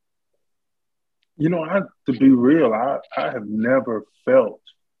you. To be real, I have never felt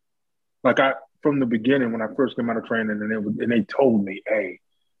like from the beginning when I first came out of training, and they told me, hey,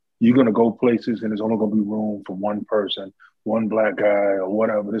 you're going to go places and there's only going to be room for one person, one Black guy or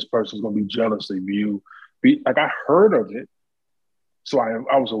whatever. This person's going to be jealous of you. I heard of it. So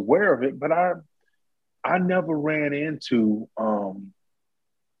I was aware of it, but I never ran into,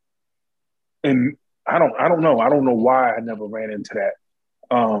 and I don't know. I don't know why I never ran into that.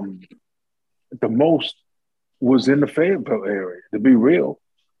 The most was in the Fayetteville area, to be real.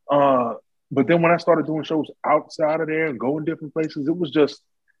 But then when I started doing shows outside of there and going different places, it was just,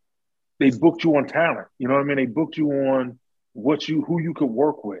 they booked you on talent. You know what I mean? They booked you on who you could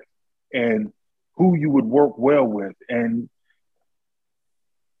work with and who you would work well with. And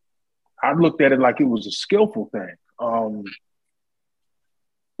I looked at it like it was a skillful thing.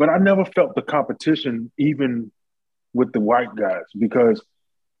 But I never felt the competition even with the white guys, because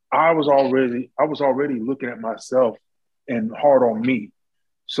I was already looking at myself and hard on me.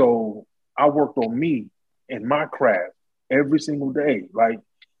 So I worked on me and my craft every single day. Like,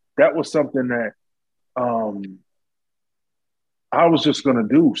 that was something that I was just gonna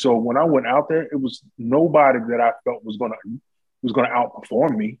do. So when I went out there, it was nobody that I felt was gonna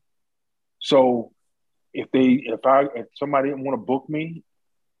outperform me. So if somebody didn't want to book me,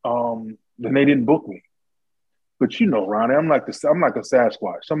 then they didn't book me. But Ronnie, I'm like a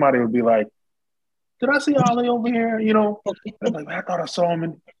Sasquatch. Somebody would be like, "Did I see Ollie over here?" I'm like, I thought I saw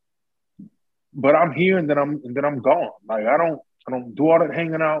him, but I'm here, and then I'm gone. Like, I don't do all that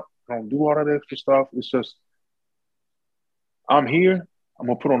hanging out. I don't do all that extra stuff. It's just, I'm here. I'm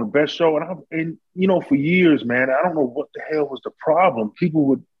gonna put on the best show. And you know, for years, man, I don't know what the hell was the problem. People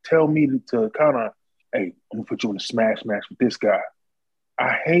would tell me to kind of, hey, I'm gonna put you in a smash match with this guy.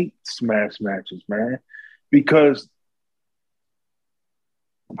 I hate smash matches, man, because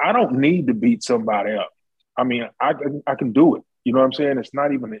I don't need to beat somebody up. I mean, I can do it. You know what I'm saying? It's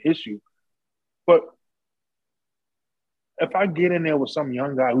not even an issue. But if I get in there with some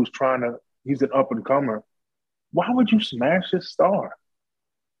young guy he's an up and comer, why would you smash his star?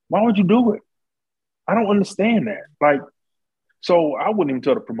 Why would you do it? I don't understand that. Like, so I wouldn't even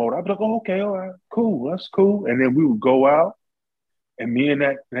tell the promoter. I'd be like, oh, okay, all right, cool, that's cool. And then we would go out, and me and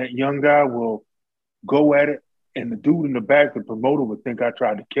that young guy will go at it, and the dude in the back, the promoter, would think I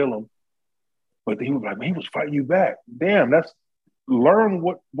tried to kill him. But he was like, man, he was fighting you back. Damn, learn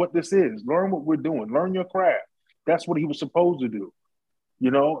what this is. Learn what we're doing. Learn your craft. That's what he was supposed to do, you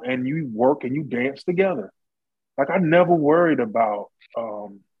know, and you work and you dance together. Like, I never worried about,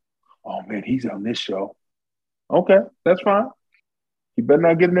 oh man, he's on this show. Okay, that's fine. He better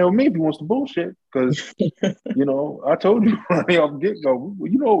not get in there with me if he wants to bullshit. Because, you know, I told you right off the get-go,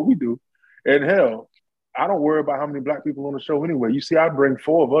 you know what we do. And hell, I don't worry about how many black people on the show anyway. You see, I bring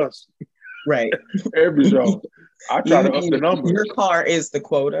 4 of us. Right. Every show. I try to up the numbers. Your car is the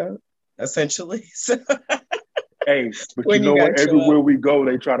quota, essentially. So hey, but you know what? Everywhere we go,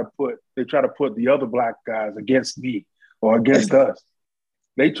 they try to put the other black guys against me or against us.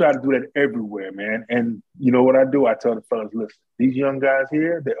 They try to do that everywhere, man. And you know what I do? I tell the fellas, listen, these young guys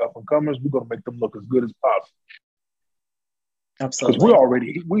here, they're up and comers. We're gonna make them look as good as possible.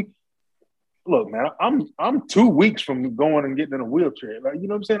 Absolutely. Because look, man, I'm 2 weeks from going and getting in a wheelchair. Like, you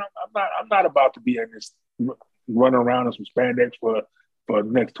know what I'm saying? I'm not about to be in this running around in some spandex for the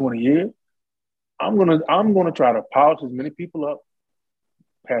next 20 years. I'm gonna try to polish as many people up,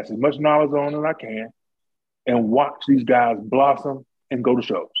 pass as much knowledge on as I can, and watch these guys blossom and go to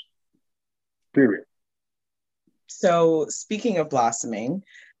shows. Period. So speaking of blossoming,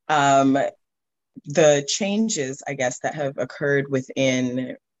 the changes, I guess, that have occurred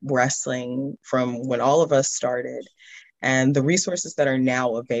within wrestling from when all of us started and the resources that are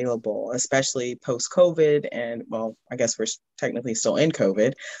now available, especially post-COVID, and well, I guess we're technically still in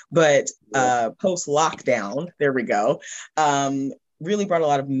COVID, but post-lockdown, there we go, really brought a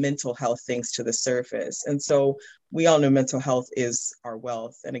lot of mental health things to the surface. And so we all know mental health is our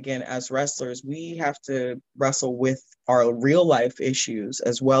wealth. And again, as wrestlers, we have to wrestle with our real life issues,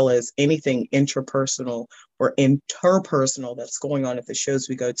 as well as anything intrapersonal or interpersonal that's going on at the shows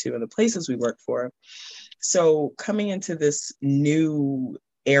we go to and the places we work for. So coming into this new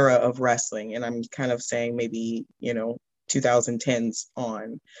era of wrestling, and I'm kind of saying maybe, 2010s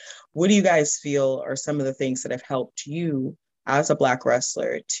on, what do you guys feel are some of the things that have helped you as a Black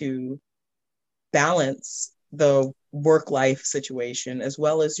wrestler to balance the work-life situation as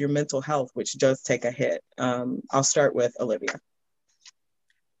well as your mental health, which does take a hit? I'll start with Olivia.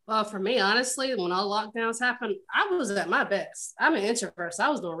 Well, for me, honestly, when all lockdowns happened, I was at my best. I'm an introvert, so I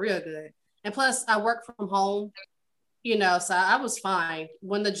was doing real good. And plus, I work from home, so I was fine.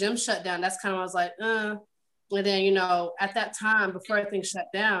 When the gym shut down, that's kind of, I was like, And then, at that time, before everything shut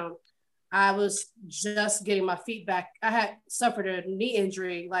down, I was just getting my feet back. I had suffered a knee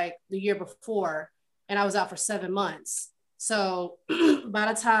injury like the year before, and I was out for 7 months. So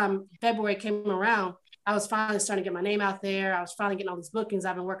by the time February came around, I was finally starting to get my name out there. I was finally getting all these bookings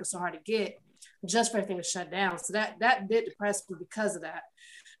I've been working so hard to get just for everything to shut down. So that did depress me because of that.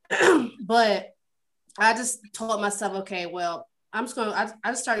 But I just told myself, okay, well, I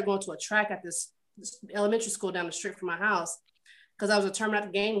just started going to a track at this elementary school down the street from my house because I was determined not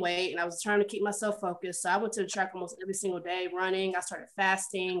to gain weight and I was determined to keep myself focused. So I went to the track almost every single day running. I started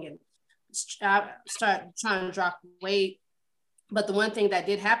fasting and I started trying to drop weight. But the one thing that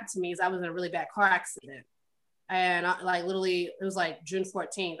did happen to me is I was in a really bad car accident. And literally, it was like June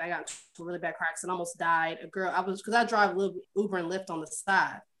 14th. I got into a really bad car accident, almost died. Because I drive a little Uber and Lyft on the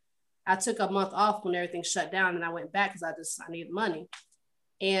side. I took a month off when everything shut down and I went back because I needed money.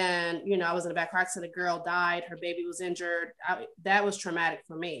 And, I was in a bad car accident. A girl died. Her baby was injured. That was traumatic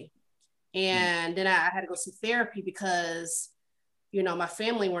for me. And then I had to go see therapy because, my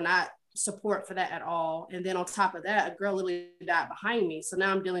family were not support for that at all. And then on top of that, a girl literally died behind me. So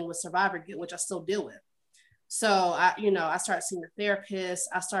now I'm dealing with survivor guilt, which I still deal with. So I started seeing a therapist.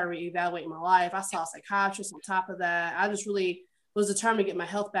 I started reevaluating my life. I saw a psychiatrist on top of that. I just really was determined to get my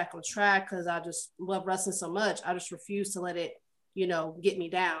health back on track because I just love wrestling so much. I just refused to let it, get me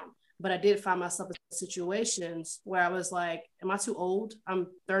down. But I did find myself in situations where I was like, am I too old? I'm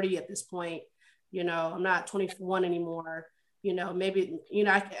 30 at this point. I'm not 21 anymore. Maybe,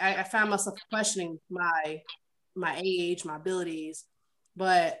 I found myself questioning my age, my abilities.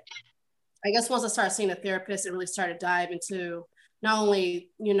 But I guess once I started seeing a therapist, it really started to dive into not only,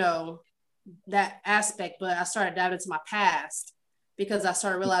 you know, that aspect, but I started diving into my past because I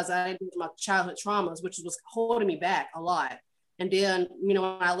started realizing I didn't do my childhood traumas, which was holding me back a lot. And then, you know,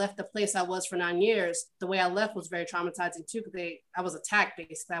 when I left the place I was for 9 years, the way I left was very traumatizing too, because I was attacked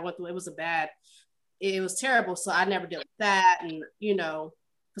basically. I went through, it was terrible. So I never dealt with that. And, you know,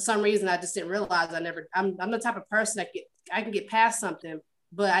 for some reason, I just didn't realize I'm the type of person I can get past something,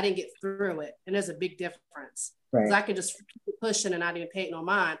 but I didn't get through it. And there's a big difference. Because Right. I could just keep pushing and not even pay it no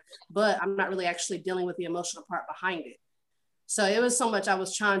mind, but I'm not really actually dealing with the emotional part behind it. So it was so much I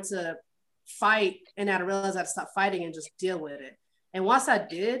was trying to fight, and I realized I had to stop fighting and just deal with it. And once I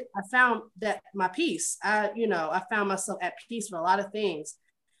did, I found that my peace. I found myself at peace with a lot of things.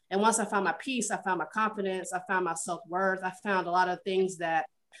 And once I found my peace, I found my confidence, I found my self-worth, I found a lot of things that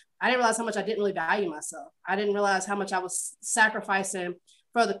I didn't realize how much I didn't really value myself. I didn't realize how much I was sacrificing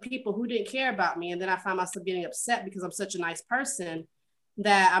for the people who didn't care about me. And then I found myself getting upset because I'm such a nice person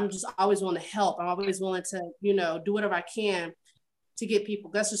that I'm just always willing to help. I'm always willing to, you know, do whatever I can to get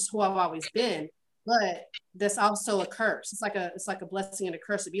people. That's just who I've always been. But that's also a curse. It's like a blessing and a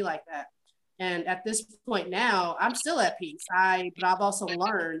curse to be like that. And at this point now, I'm still at peace. But I've also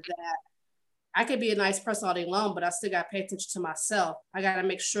learned that I could be a nice person all day long, but I still got to pay attention to myself. I got to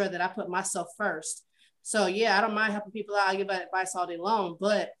make sure that I put myself first. So yeah, I don't mind helping people out. I give advice all day long,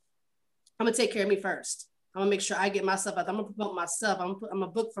 but I'm gonna take care of me first. I'm gonna make sure I get myself out. I'm gonna promote myself. I'm gonna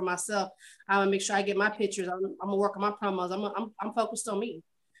book for myself. I'm gonna make sure I get my pictures. I'm gonna work on my promos. I'm focused on me.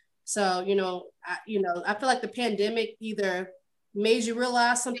 So I feel like the pandemic either made you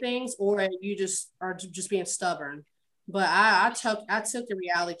realize some things, or you just are just being stubborn. But I took the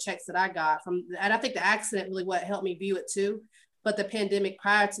reality checks that I got from, and I think the accident really what helped me view it too. But the pandemic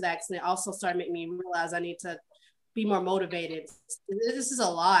prior to the accident also started making me realize I need to be more motivated. This is a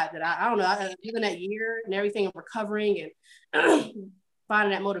lot that I don't know. Even that year and everything, and recovering and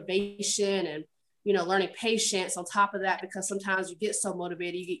finding that motivation and learning patience on top of that, because sometimes you get so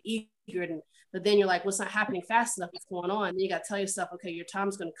motivated, you get eager, but then you're like, what's not happening fast enough? What's going on? And you got to tell yourself, okay, your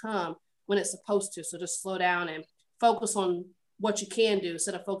time's going to come when it's supposed to. So just slow down and focus on what you can do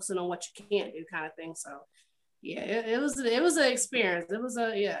instead of focusing on what you can't do, kind of thing. So yeah, it was an experience. It was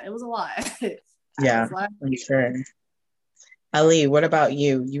a lot. Yeah, I'm sure. Ali, what about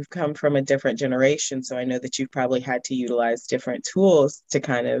you? You've come from a different generation, so I know that you've probably had to utilize different tools to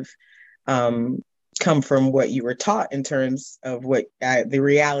kind of come from what you were taught in terms of what the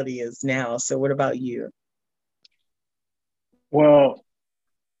reality is now. So what about you? Well,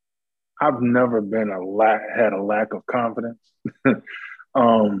 I've never had a lack of confidence.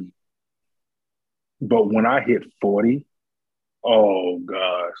 But when I hit 40, oh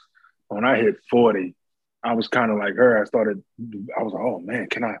gosh, when I hit 40, I was kind of like her. I was like, oh man,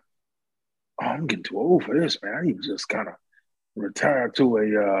 I'm getting too old for this, man. I need to just kind of retire to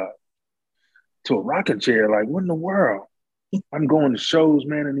a rocking chair. Like, what in the world? I'm going to shows,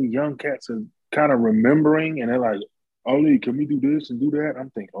 man, and these young cats are kind of remembering, and they're like, Ollie, can we do this and do that?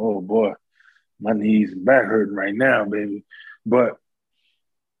 I'm thinking, oh boy, my knees and back hurting right now, baby. But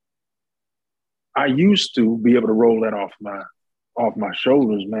I used to be able to roll that off my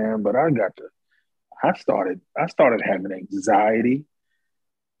shoulders, man. But I started having anxiety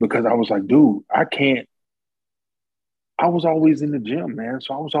because I was like, dude, I was always in the gym, man.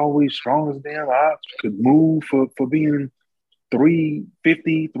 So I was always strong as damn. I could move for being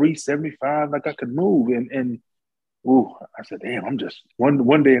 350, 375, like I could move. And ooh, I said, damn, I'm just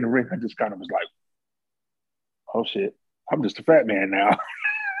one day in the ring, I just kind of was like, oh shit, I'm just a fat man now.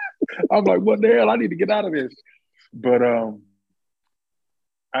 I'm like, what the hell? I need to get out of this. But I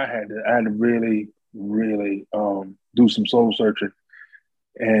had to really, really do some soul searching.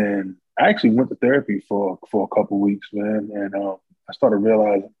 And I actually went to therapy for a couple of weeks, man. And I started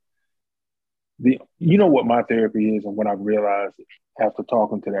realizing what my therapy is, and what I've realized after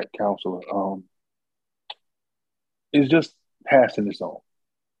talking to that counselor is just passing this on.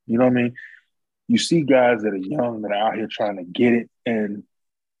 You know what I mean? You see guys that are young that are out here trying to get it, and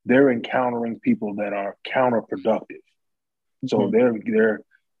they're encountering people that are counterproductive. So they're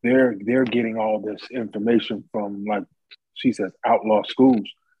getting all this information from, like she says, outlaw schools.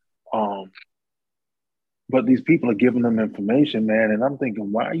 But these people are giving them information, man. And I'm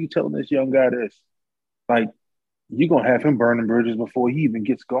thinking, why are you telling this young guy this? Like, you're going to have him burning bridges before he even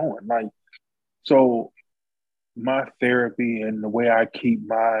gets going. Like, so my therapy and the way I keep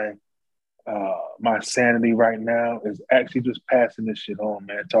my sanity right now is actually just passing this shit on,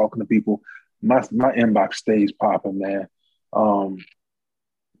 man. Talking to people. My inbox stays popping, man.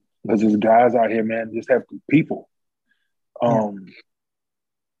 Because there's guys out here, man, just have people.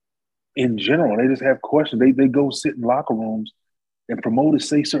 in general. They just have questions. They go sit in locker rooms and promoters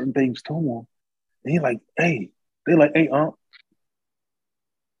say certain things to them. And you're like, hey, they're like, hey,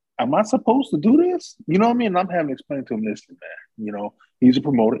 am I supposed to do this? You know what I mean? And I'm having to explain to him, listen, man, he's a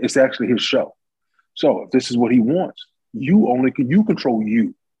promoter. It's actually his show. So if this is what he wants, you control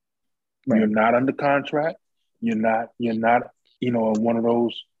you. Right. You're not under contract. You're not, one of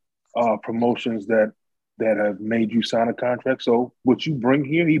those promotions that have made you sign a contract. So what you bring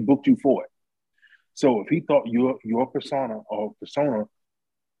here, he booked you for it. So if he thought your persona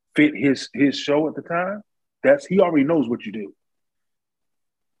fit his show at the time, he already knows what you do.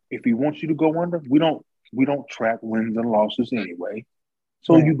 If he wants you to go under, we don't track wins and losses anyway.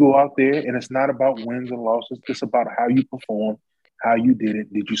 So you go out there, and it's not about wins and losses. It's about how you perform, how you did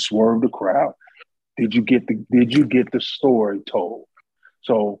it. Did you swerve the crowd? Did you get the story told?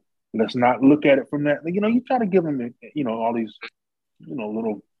 So let's not look at it from that. You try to give them, all these,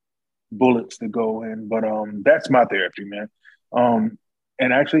 little bullets to go in. But that's my therapy, man.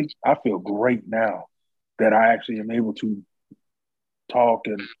 And actually, I feel great now that I actually am able to talk,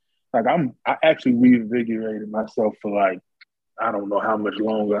 and I actually reinvigorated myself for I don't know how much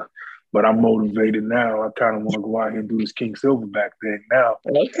longer, but I'm motivated now. I kind of want to go out here and do this King Silverback thing now.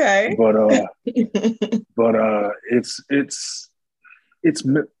 Okay. But it's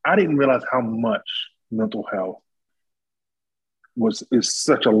I didn't realize how much mental health is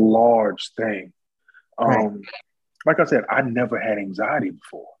such a large thing. Like I said, I never had anxiety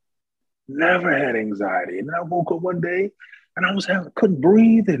before. Never had anxiety. And then I woke up one day and I couldn't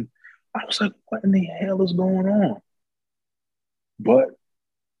breathe, and I was like, what in the hell is going on? But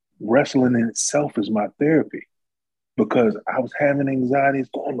wrestling in itself is my therapy, because I was having anxieties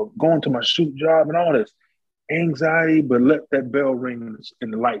going to my shoot job and all this anxiety, but let that bell ring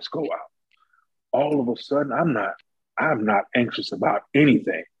and the lights go out. All of a sudden, I'm not anxious about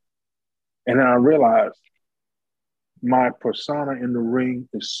anything. And then I realized my persona in the ring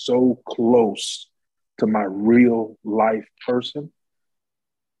is so close to my real life person,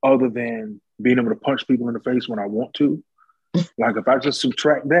 other than being able to punch people in the face when I want to. Like if I just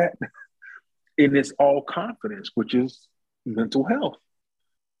subtract that, and it's all confidence, which is mental health.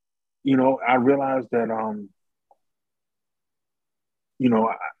 I realized that,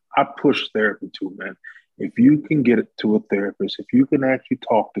 I push therapy too, man. If you can get it to a therapist, if you can actually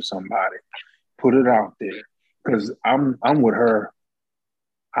talk to somebody, put it out there. Because I'm with her.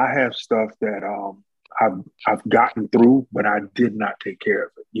 I have stuff that I've gotten through, but I did not take care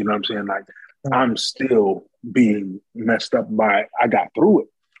of it. You know what I'm saying? Like I'm still being messed up by it. I got through it.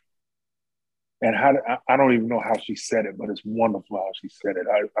 And I don't even know how she said it, but it's wonderful how she said it,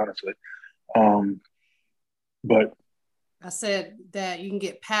 honestly. But I said that you can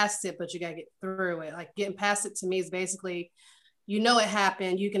get past it, but you got to get through it. Like getting past it to me is basically, it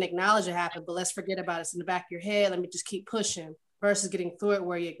happened, you can acknowledge it happened, but let's forget about it. It's in the back of your head. Let me just keep pushing, versus getting through it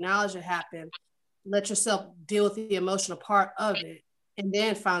where you acknowledge it happened, let yourself deal with the emotional part of it, and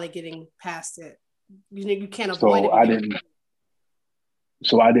then finally getting past it. You can't avoid it.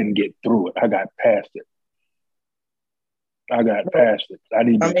 So I didn't get through it. I got past it. I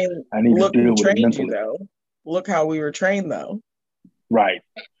need to deal with it mentally. Look how we were trained, though. Right.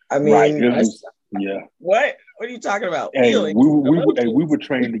 I mean, right. Yeah. What are you talking about? Hey, we were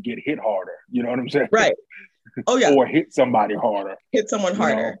trained to get hit harder. You know what I'm saying? Right. Oh yeah. Or hit somebody harder. Hit someone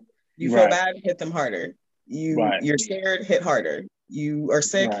harder. You feel bad, hit them harder. You're scared, hit harder. You are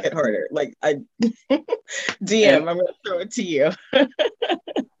sick, hit harder. Like DM, I'm gonna throw it to you.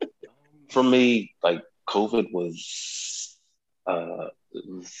 For me, like COVID was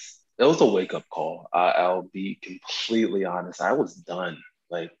it was a wake-up call. I'll be completely honest. I was done.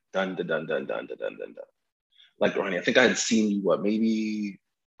 Like done. Like Roni, I think I had seen you maybe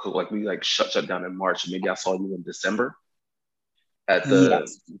we shut down in March. Maybe I saw you in December at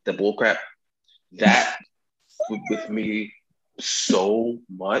the bull crap. That with me so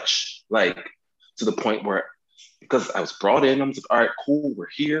much, like to the point where, because I was brought in, I'm like, all right, cool, we're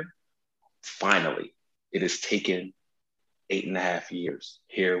here. Finally, it has taken 8.5 years.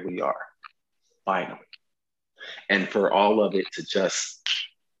 Here we are, finally. And for all of it to just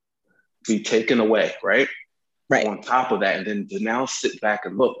be taken away, right? On top of that, and then to now sit back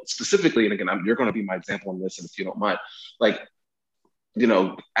and look specifically, and again, you're going to be my example on this, and if you don't mind,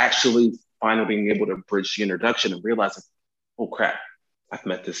 actually finally being able to bridge the introduction and realizing, oh crap, I've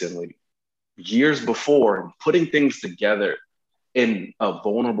met this young lady years before, and putting things together in a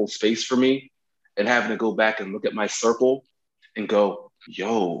vulnerable space for me, and having to go back and look at my circle and go,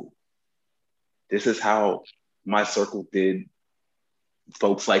 yo, this is how my circle did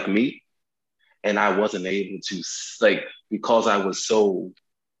folks like me. And I wasn't able to, because I was so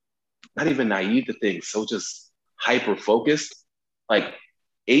not even naive to things, so just hyper focused, like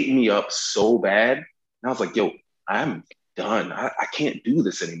ate me up so bad. And I was like, yo, I'm done. I can't do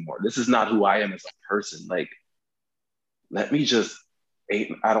this anymore. This is not who I am as a person. Like, let me just,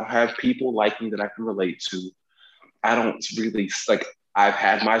 I don't have people like me that I can relate to. I don't really, like, I've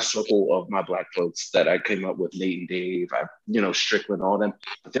had my circle of my Black folks that I came up with, Nate and Dave, Strickland, all them,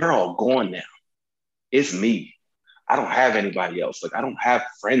 but they're all gone now. It's me. I don't have anybody else. Like, I don't have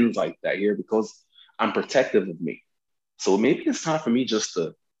friends like that here because I'm protective of me. So maybe it's time for me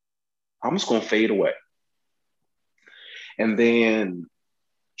I'm just going to fade away. And then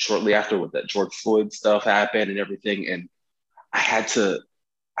shortly after with that George Floyd stuff happened and everything, and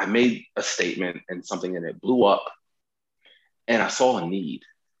I made a statement and something, and it blew up. And I saw a need.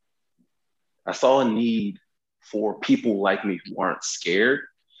 I saw a need for people like me who aren't scared.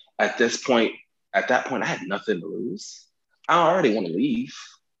 At that point, I had nothing to lose. I already want to leave.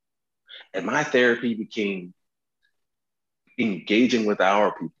 And my therapy became engaging with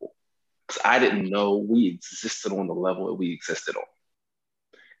our people, because I didn't know we existed on the level that we existed on.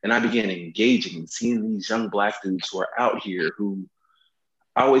 And I began engaging and seeing these young Black dudes who are out here who,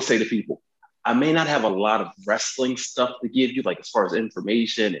 I always say to people, I may not have a lot of wrestling stuff to give you, like as far as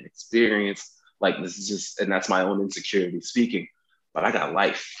information and experience, like this is just, and that's my own insecurity speaking, but I got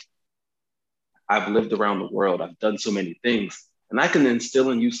life. I've lived around the world. I've done so many things, and I can instill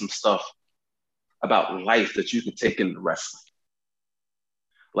in you some stuff about life that you could take into wrestling.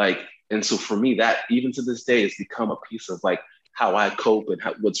 Like, and so for me, that even to this day has become a piece of like how I cope and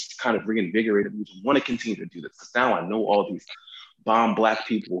what's kind of reinvigorated me to want to continue to do this. Because now I know all these bomb Black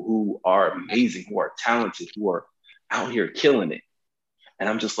people who are amazing, who are talented, who are out here killing it. And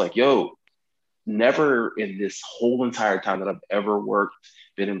I'm just like, yo, never in this whole entire time that I've ever worked,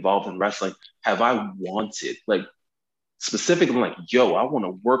 been involved in wrestling, have I wanted, like specifically like, yo, I want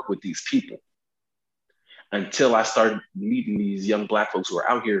to work with these people, until I started meeting these young Black folks who are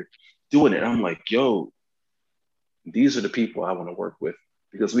out here doing it. I'm like, yo, these are the people I want to work with,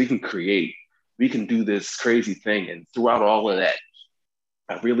 because we can create, we can do this crazy thing. And throughout all of that,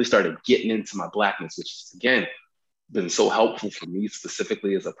 I really started getting into my Blackness, which has, again, been so helpful for me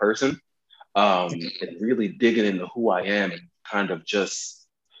specifically as a person, and really digging into who I am and kind of just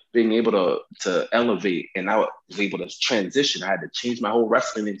being able to elevate. And I was able to transition. I had to change my whole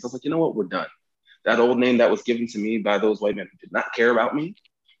wrestling name. So I was like, you know what, we're done. That old name that was given to me by those white men who did not care about me,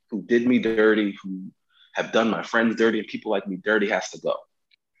 who did me dirty, who have done my friends dirty and people like me dirty, has to go.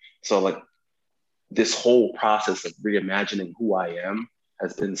 So like this whole process of reimagining who I am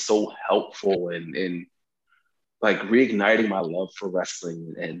has been so helpful in like reigniting my love for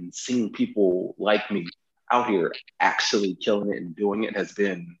wrestling, and seeing people like me out here actually killing it and doing it has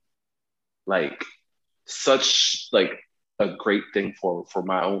been like such like a great thing for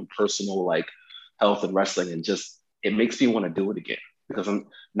my own personal like health and wrestling. And just, it makes me want to do it again, because I'm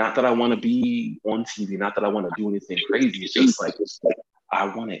not that I want to be on TV, not that I want to do anything crazy. It's just like,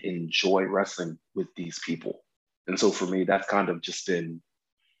 I want to enjoy wrestling with these people. And so for me, that's kind of just been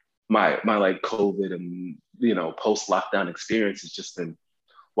my like COVID and, post lockdown experience, has just been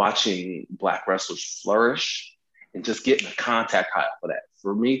watching Black wrestlers flourish and just getting a contact high for that.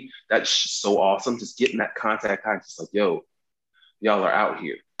 For me, that's so awesome. Just getting that contact high, just like, yo, y'all are out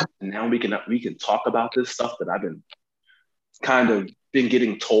here. And now we can talk about this stuff that I've been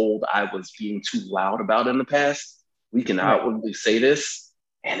getting told I was being too loud about in the past. We can outwardly say this,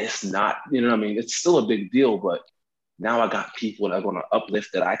 and it's not, it's still a big deal, but now I got people that are going to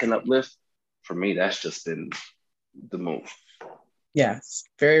uplift, that I can uplift. For me, that's just been the move. Yes,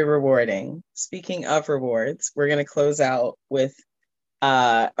 very rewarding. Speaking of rewards, we're going to close out with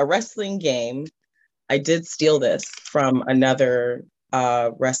a wrestling game. I did steal this from another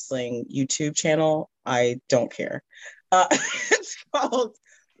wrestling YouTube channel. I don't care. It's called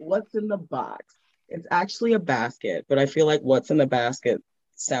What's in the Box. It's actually a basket, but I feel like what's in the basket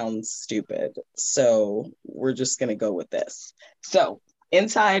sounds stupid. So we're just going to go with this. So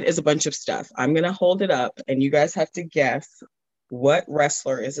inside is a bunch of stuff. I'm going to hold it up, and you guys have to guess what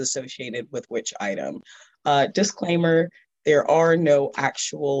wrestler is associated with which item. Disclaimer, there are no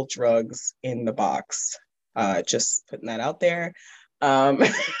actual drugs in the box. Just putting that out there. Don't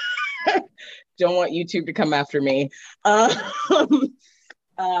want YouTube to come after me. But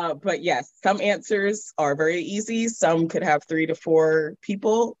yes, some answers are very easy. Some could have 3 to 4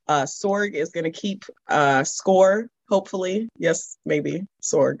 people. Sorg is going to keep score, hopefully. Yes, maybe.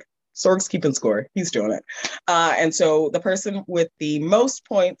 Sorg's keeping score. He's doing it. And so the person with the most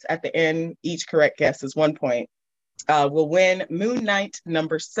points at the end, each correct guess is 1 point, will win Moon Knight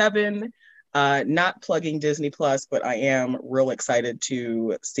number 7. Not plugging Disney Plus, but I am real excited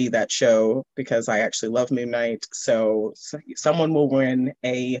to see that show because I actually love Moon Knight. So someone will win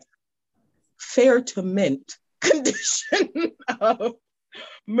a fair to mint condition of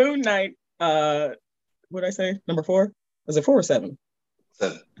Moon Knight. What did I say? Number 4? Is it 4 or 7?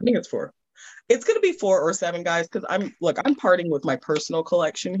 7. I think it's 4. It's gonna be 4 or 7, guys, because I'm parting with my personal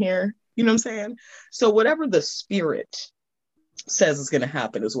collection here. You know what I'm saying? So whatever the spirit says is gonna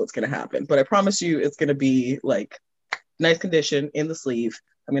happen is what's gonna happen. But I promise you it's gonna be like nice condition in the sleeve.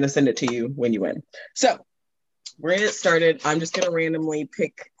 I'm gonna send it to you when you win. So we're gonna get started. I'm just gonna randomly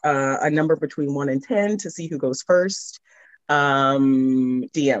pick a number between 1 and 10 to see who goes first.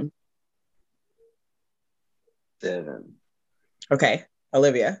 DM. 7. Okay.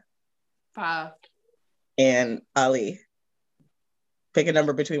 Olivia. 5. And Ali. Pick a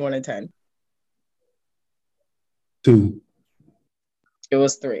number between 1 and 10. 2. It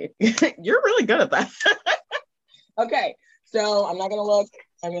was 3. You're really good at that. Okay, so I'm not gonna look.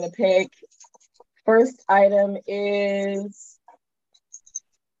 I'm gonna pick. First item is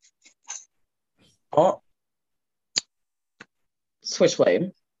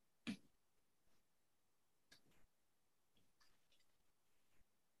Switchblade.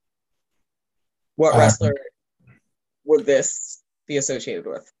 What wrestler would this be associated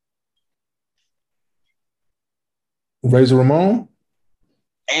with? Razor Ramon?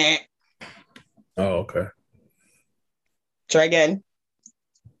 Eh. Oh, okay. Try again.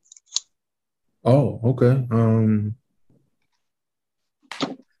 Oh, okay.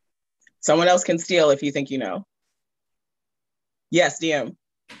 Someone else can steal if you think you know. Yes, DM.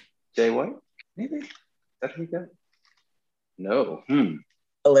 Jay White? Maybe? That he got? No.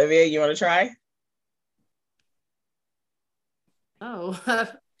 Olivia, you want to try? Oh,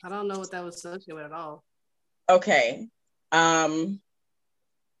 I don't know what that was associated with at all. Okay.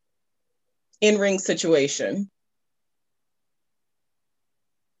 In-ring situation.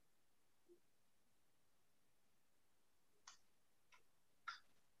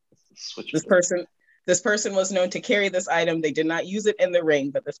 This person was known to carry this item. They did not use it in the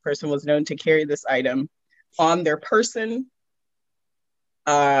ring, but this person was known to carry this item on their person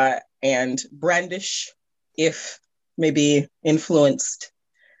and brandish, if maybe influenced,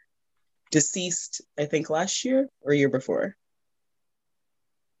 deceased, I think last year or year before.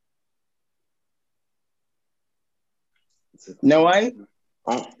 No one?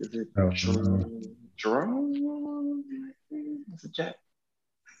 Oh, is it Jerome? Is it Jack?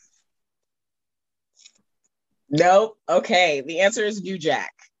 Nope. Okay. The answer is New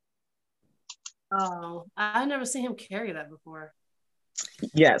Jack. Oh, I've never seen him carry that before.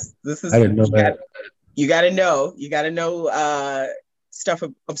 Yes. This is. I didn't know that. You got to know. You got to know stuff,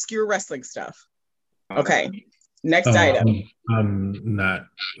 obscure wrestling stuff. Okay. Next item. I'm not.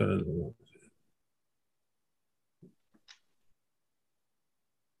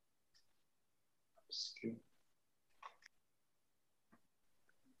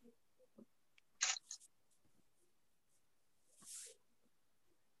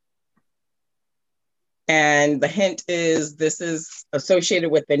 And the hint is this is associated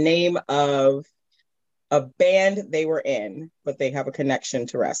with the name of a band they were in, but they have a connection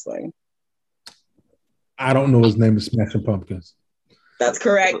to wrestling. I don't know his name is Smashing Pumpkins. That's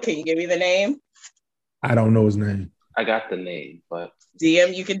correct. Can you give me the name? I don't know his name. I got the name, but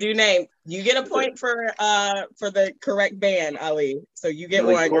DM, you can do name. You get a point for the correct band, Ali. So you get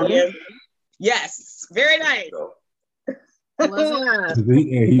one. DM. Yes, very nice. He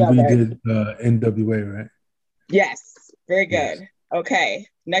redid NWA, right? Yes, very good. Yes. Okay,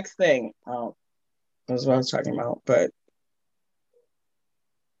 next thing. Oh, that's what I was talking about. But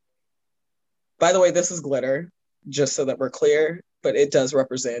by the way, this is glitter, just so that we're clear. But it does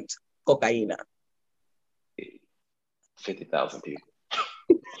represent cocaína. 50,000 people.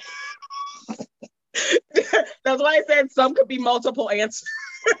 That's why I said some could be multiple answers.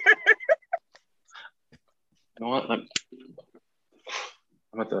 You know what? I'm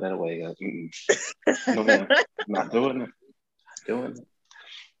gonna throw that away, guys. No, man, I'm not doing it.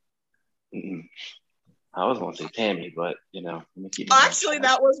 I was gonna say Tammy, but you know, let me keep. Actually,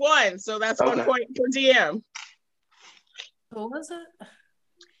 that was one, so that's okay. 1 point for DM. What was it?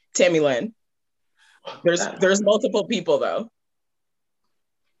 Tammy Lynn. There's multiple people though.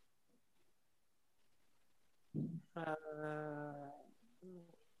 I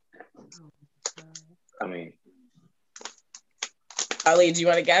mean, Ali, do you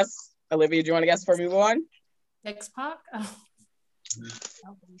want to guess? Olivia, do you want to guess before we move on? X-Pac? Oh.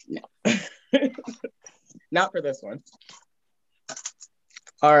 No. Not for this one.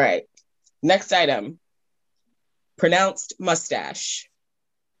 All right. Next item. Pronounced mustache.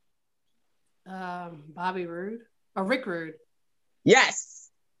 Bobby Roode or Rick Rude. Yes.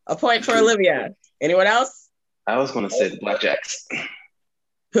 A point for Olivia. Anyone else? I was going to say the Blackjacks.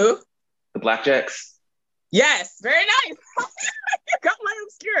 Who? The Blackjacks. Yes. Very nice. You got my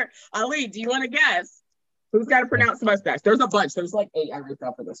obscure. Ali, do you want to guess? Who's got to pronounce the mustache? There's a bunch. There's like 8 I wrote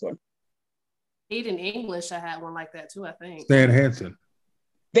down for this one. 8 in English. I had one like that too, I think. Stan Hansen.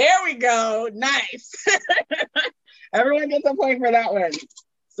 There we go. Nice. Everyone gets a point for that one.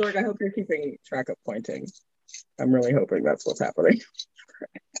 Sorg, I hope you're keeping track of pointing. I'm really hoping that's what's happening.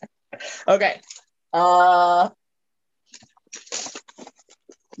 Okay.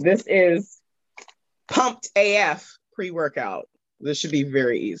 This is Pumped AF pre-workout. This should be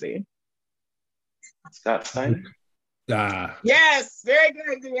very easy. Scott Stein. Yes, very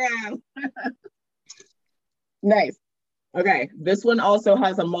good, DM. Nice. Okay, this one also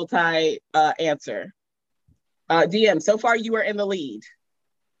has a multi answer. DM, so far you are in the lead.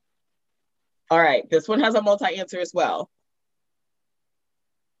 All right, this one has a multi-answer as well.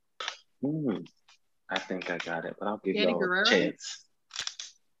 I think I got it, but I'll give you a chance.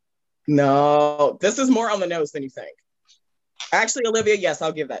 No, this is more on the nose than you think. Actually, Olivia, yes,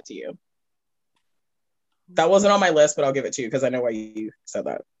 I'll give that to you. That wasn't on my list, but I'll give it to you because I know why you said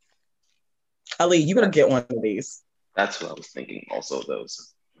that. Ali, you better get one of these. That's what I was thinking. Also,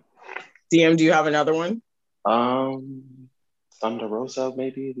 those. DM, do you have another one? Thunder Rosa,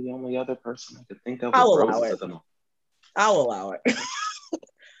 maybe the only other person I could think of. I'll allow it. I'll allow it.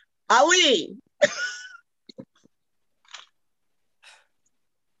 Ali.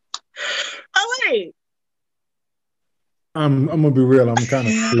 Ali. I'm gonna be real. I'm kind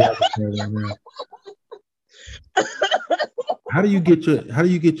of right now. How do you get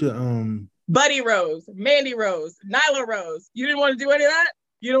your Buddy Rose, Mandy Rose, Nyla Rose? You didn't want to do any of that?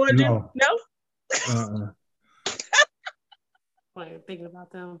 You don't want to do no? Why you're thinking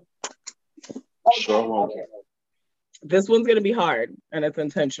about them? Okay. This one's gonna be hard, and it's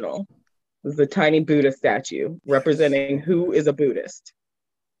intentional. This is a tiny Buddha statue representing who is a Buddhist.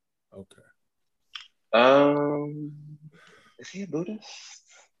 Okay. Is he a Buddhist?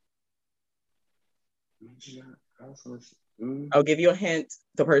 I'll give you a hint.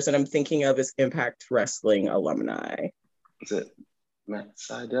 The person I'm thinking of is Impact Wrestling alumni. Is it Matt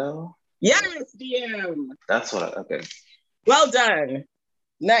Seidel? Yes, DM. That's what okay. Well done.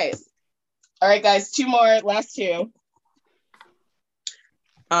 Nice. All right, guys, 2 more, last 2.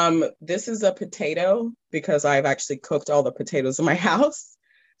 This is a potato because I've actually cooked all the potatoes in my house.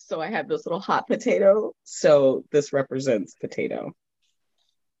 So I have this little hot potato. So this represents potato.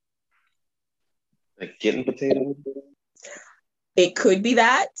 Like getting potato? It could be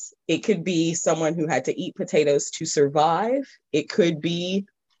that. It could be someone who had to eat potatoes to survive. It could be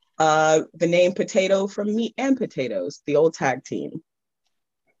the name Potato from Meat and Potatoes, the old tag team.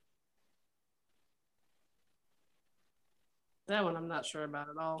 That one I'm not sure about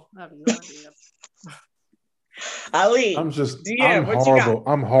at all. I have no idea. Ali, I'm DM, horrible.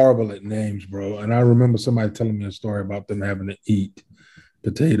 I'm horrible at names, bro. And I remember somebody telling me a story about them having to eat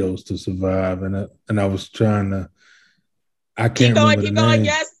potatoes to survive, and I was trying to. I can't remember the name.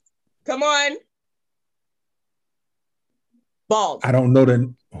 Yes, come on. Bald. I don't know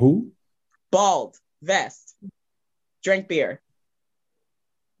the who. Bald vest. Drink beer.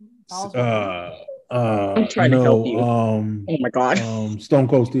 Balls I'm trying to help you. Oh my God. Stone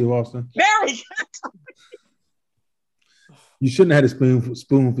Cold Steve Austin. There we go. You shouldn't have had to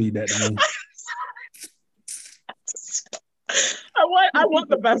spoon feed that to me. I want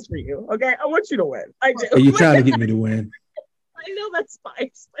the best for you. Okay, I want you to win. I do. You're trying to get me to win. I know that's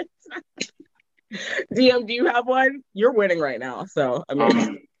spice. DM, do you have one? You're winning right now, so I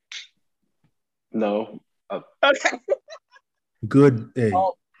mean. No. Okay. Good. Hey,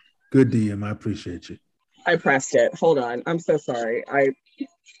 good DM. I appreciate you. I pressed it. Hold on. I'm so sorry. I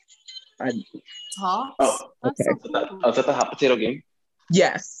Tops? Oh, okay. So cool. Was that the hot potato game?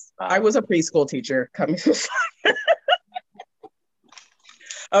 Yes, I was a preschool teacher. Coming.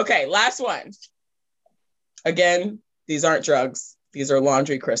 Okay, last one. Again, these aren't drugs. These are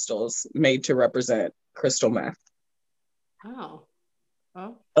laundry crystals made to represent crystal meth. Oh.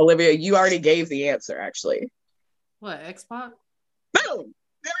 Olivia, you already gave the answer, actually. What, X-Pac? Boom!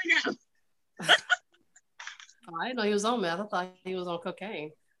 There we go. I didn't know he was on meth. I thought he was on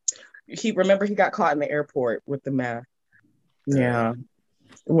cocaine. He got caught in the airport with the meth. Yeah.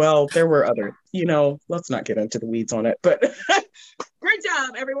 Well, there were other, let's not get into the weeds on it, but great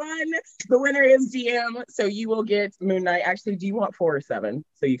job, everyone. The winner is DM, so you will get Moon Knight. Actually, do you want 4 or 7?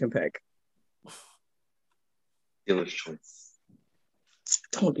 So you can pick. Dealer's choice.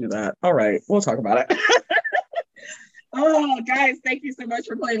 Don't do that. All right, we'll talk about it. Oh, guys, thank you so much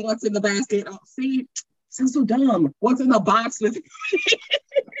for playing What's in the Basket. Oh, see, sounds so dumb. What's in the box with me?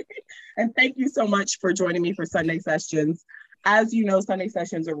 And thank you so much for joining me for Sunday Sessions. As you know, Sunday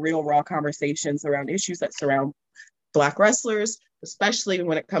Sessions are real, raw conversations around issues that surround Black wrestlers, especially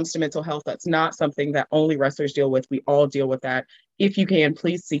when it comes to mental health. That's not something that only wrestlers deal with. We all deal with that. If you can,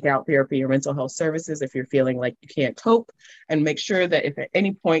 please seek out therapy or mental health services if you're feeling like you can't cope, and make sure that if at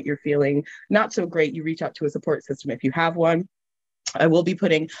any point you're feeling not so great, you reach out to a support system if you have one. I will be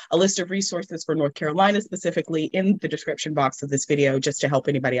putting a list of resources for North Carolina specifically in the description box of this video, just to help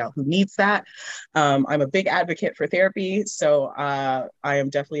anybody out who needs that. I'm a big advocate for therapy, so I am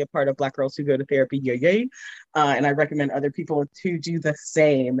definitely a part of Black Girls Who Go to Therapy, yay. And I recommend other people to do the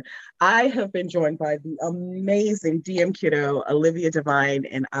same. I have been joined by the amazing DM Kiddeaux, Olivia Devine,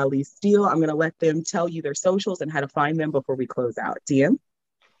 and Ali Steele. I'm gonna let them tell you their socials and how to find them before we close out. DM?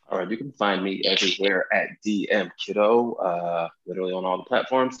 All right, you can find me everywhere at DM Kiddeaux, literally on all the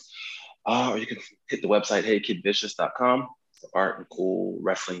platforms. Or you can hit the website, heykidvicious.com. It's art and cool,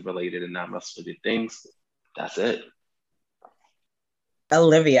 wrestling related and non-wrestling related things. That's it.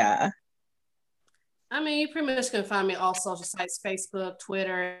 Olivia. I mean, you pretty much can find me all social sites, Facebook,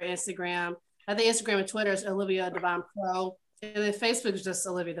 Twitter, Instagram. I think Instagram and Twitter is Olivia Devine Pro. And then Facebook is just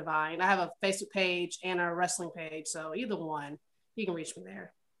Olivia Devine. I have a Facebook page and a wrestling page. So either one, you can reach me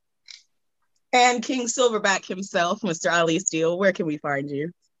there. And King Silverback himself, Mr. Ali Steele, where can we find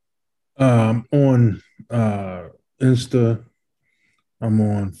you? On Insta, I'm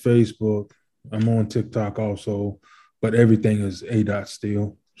on Facebook, I'm on TikTok also, but everything is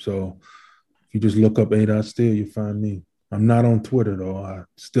A.Steele. So if you just look up A.Steele, you'll find me. I'm not on Twitter though. I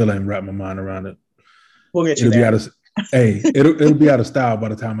still ain't wrapped my mind around it. We'll get you there. It'll be out of style by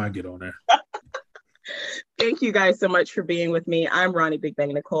the time I get on there. Thank you guys so much for being with me. I'm Roni Big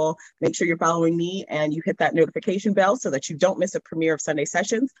Bang Nicole. Make sure you're following me and you hit that notification bell so that you don't miss a premiere of Sunday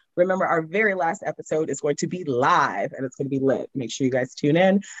Sessions. Remember, our very last episode is going to be live and it's going to be lit. Make sure you guys tune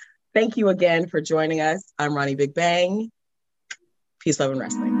in. Thank you again for joining us. I'm Roni Big Bang. Peace, love, and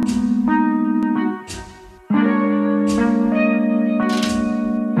wrestling.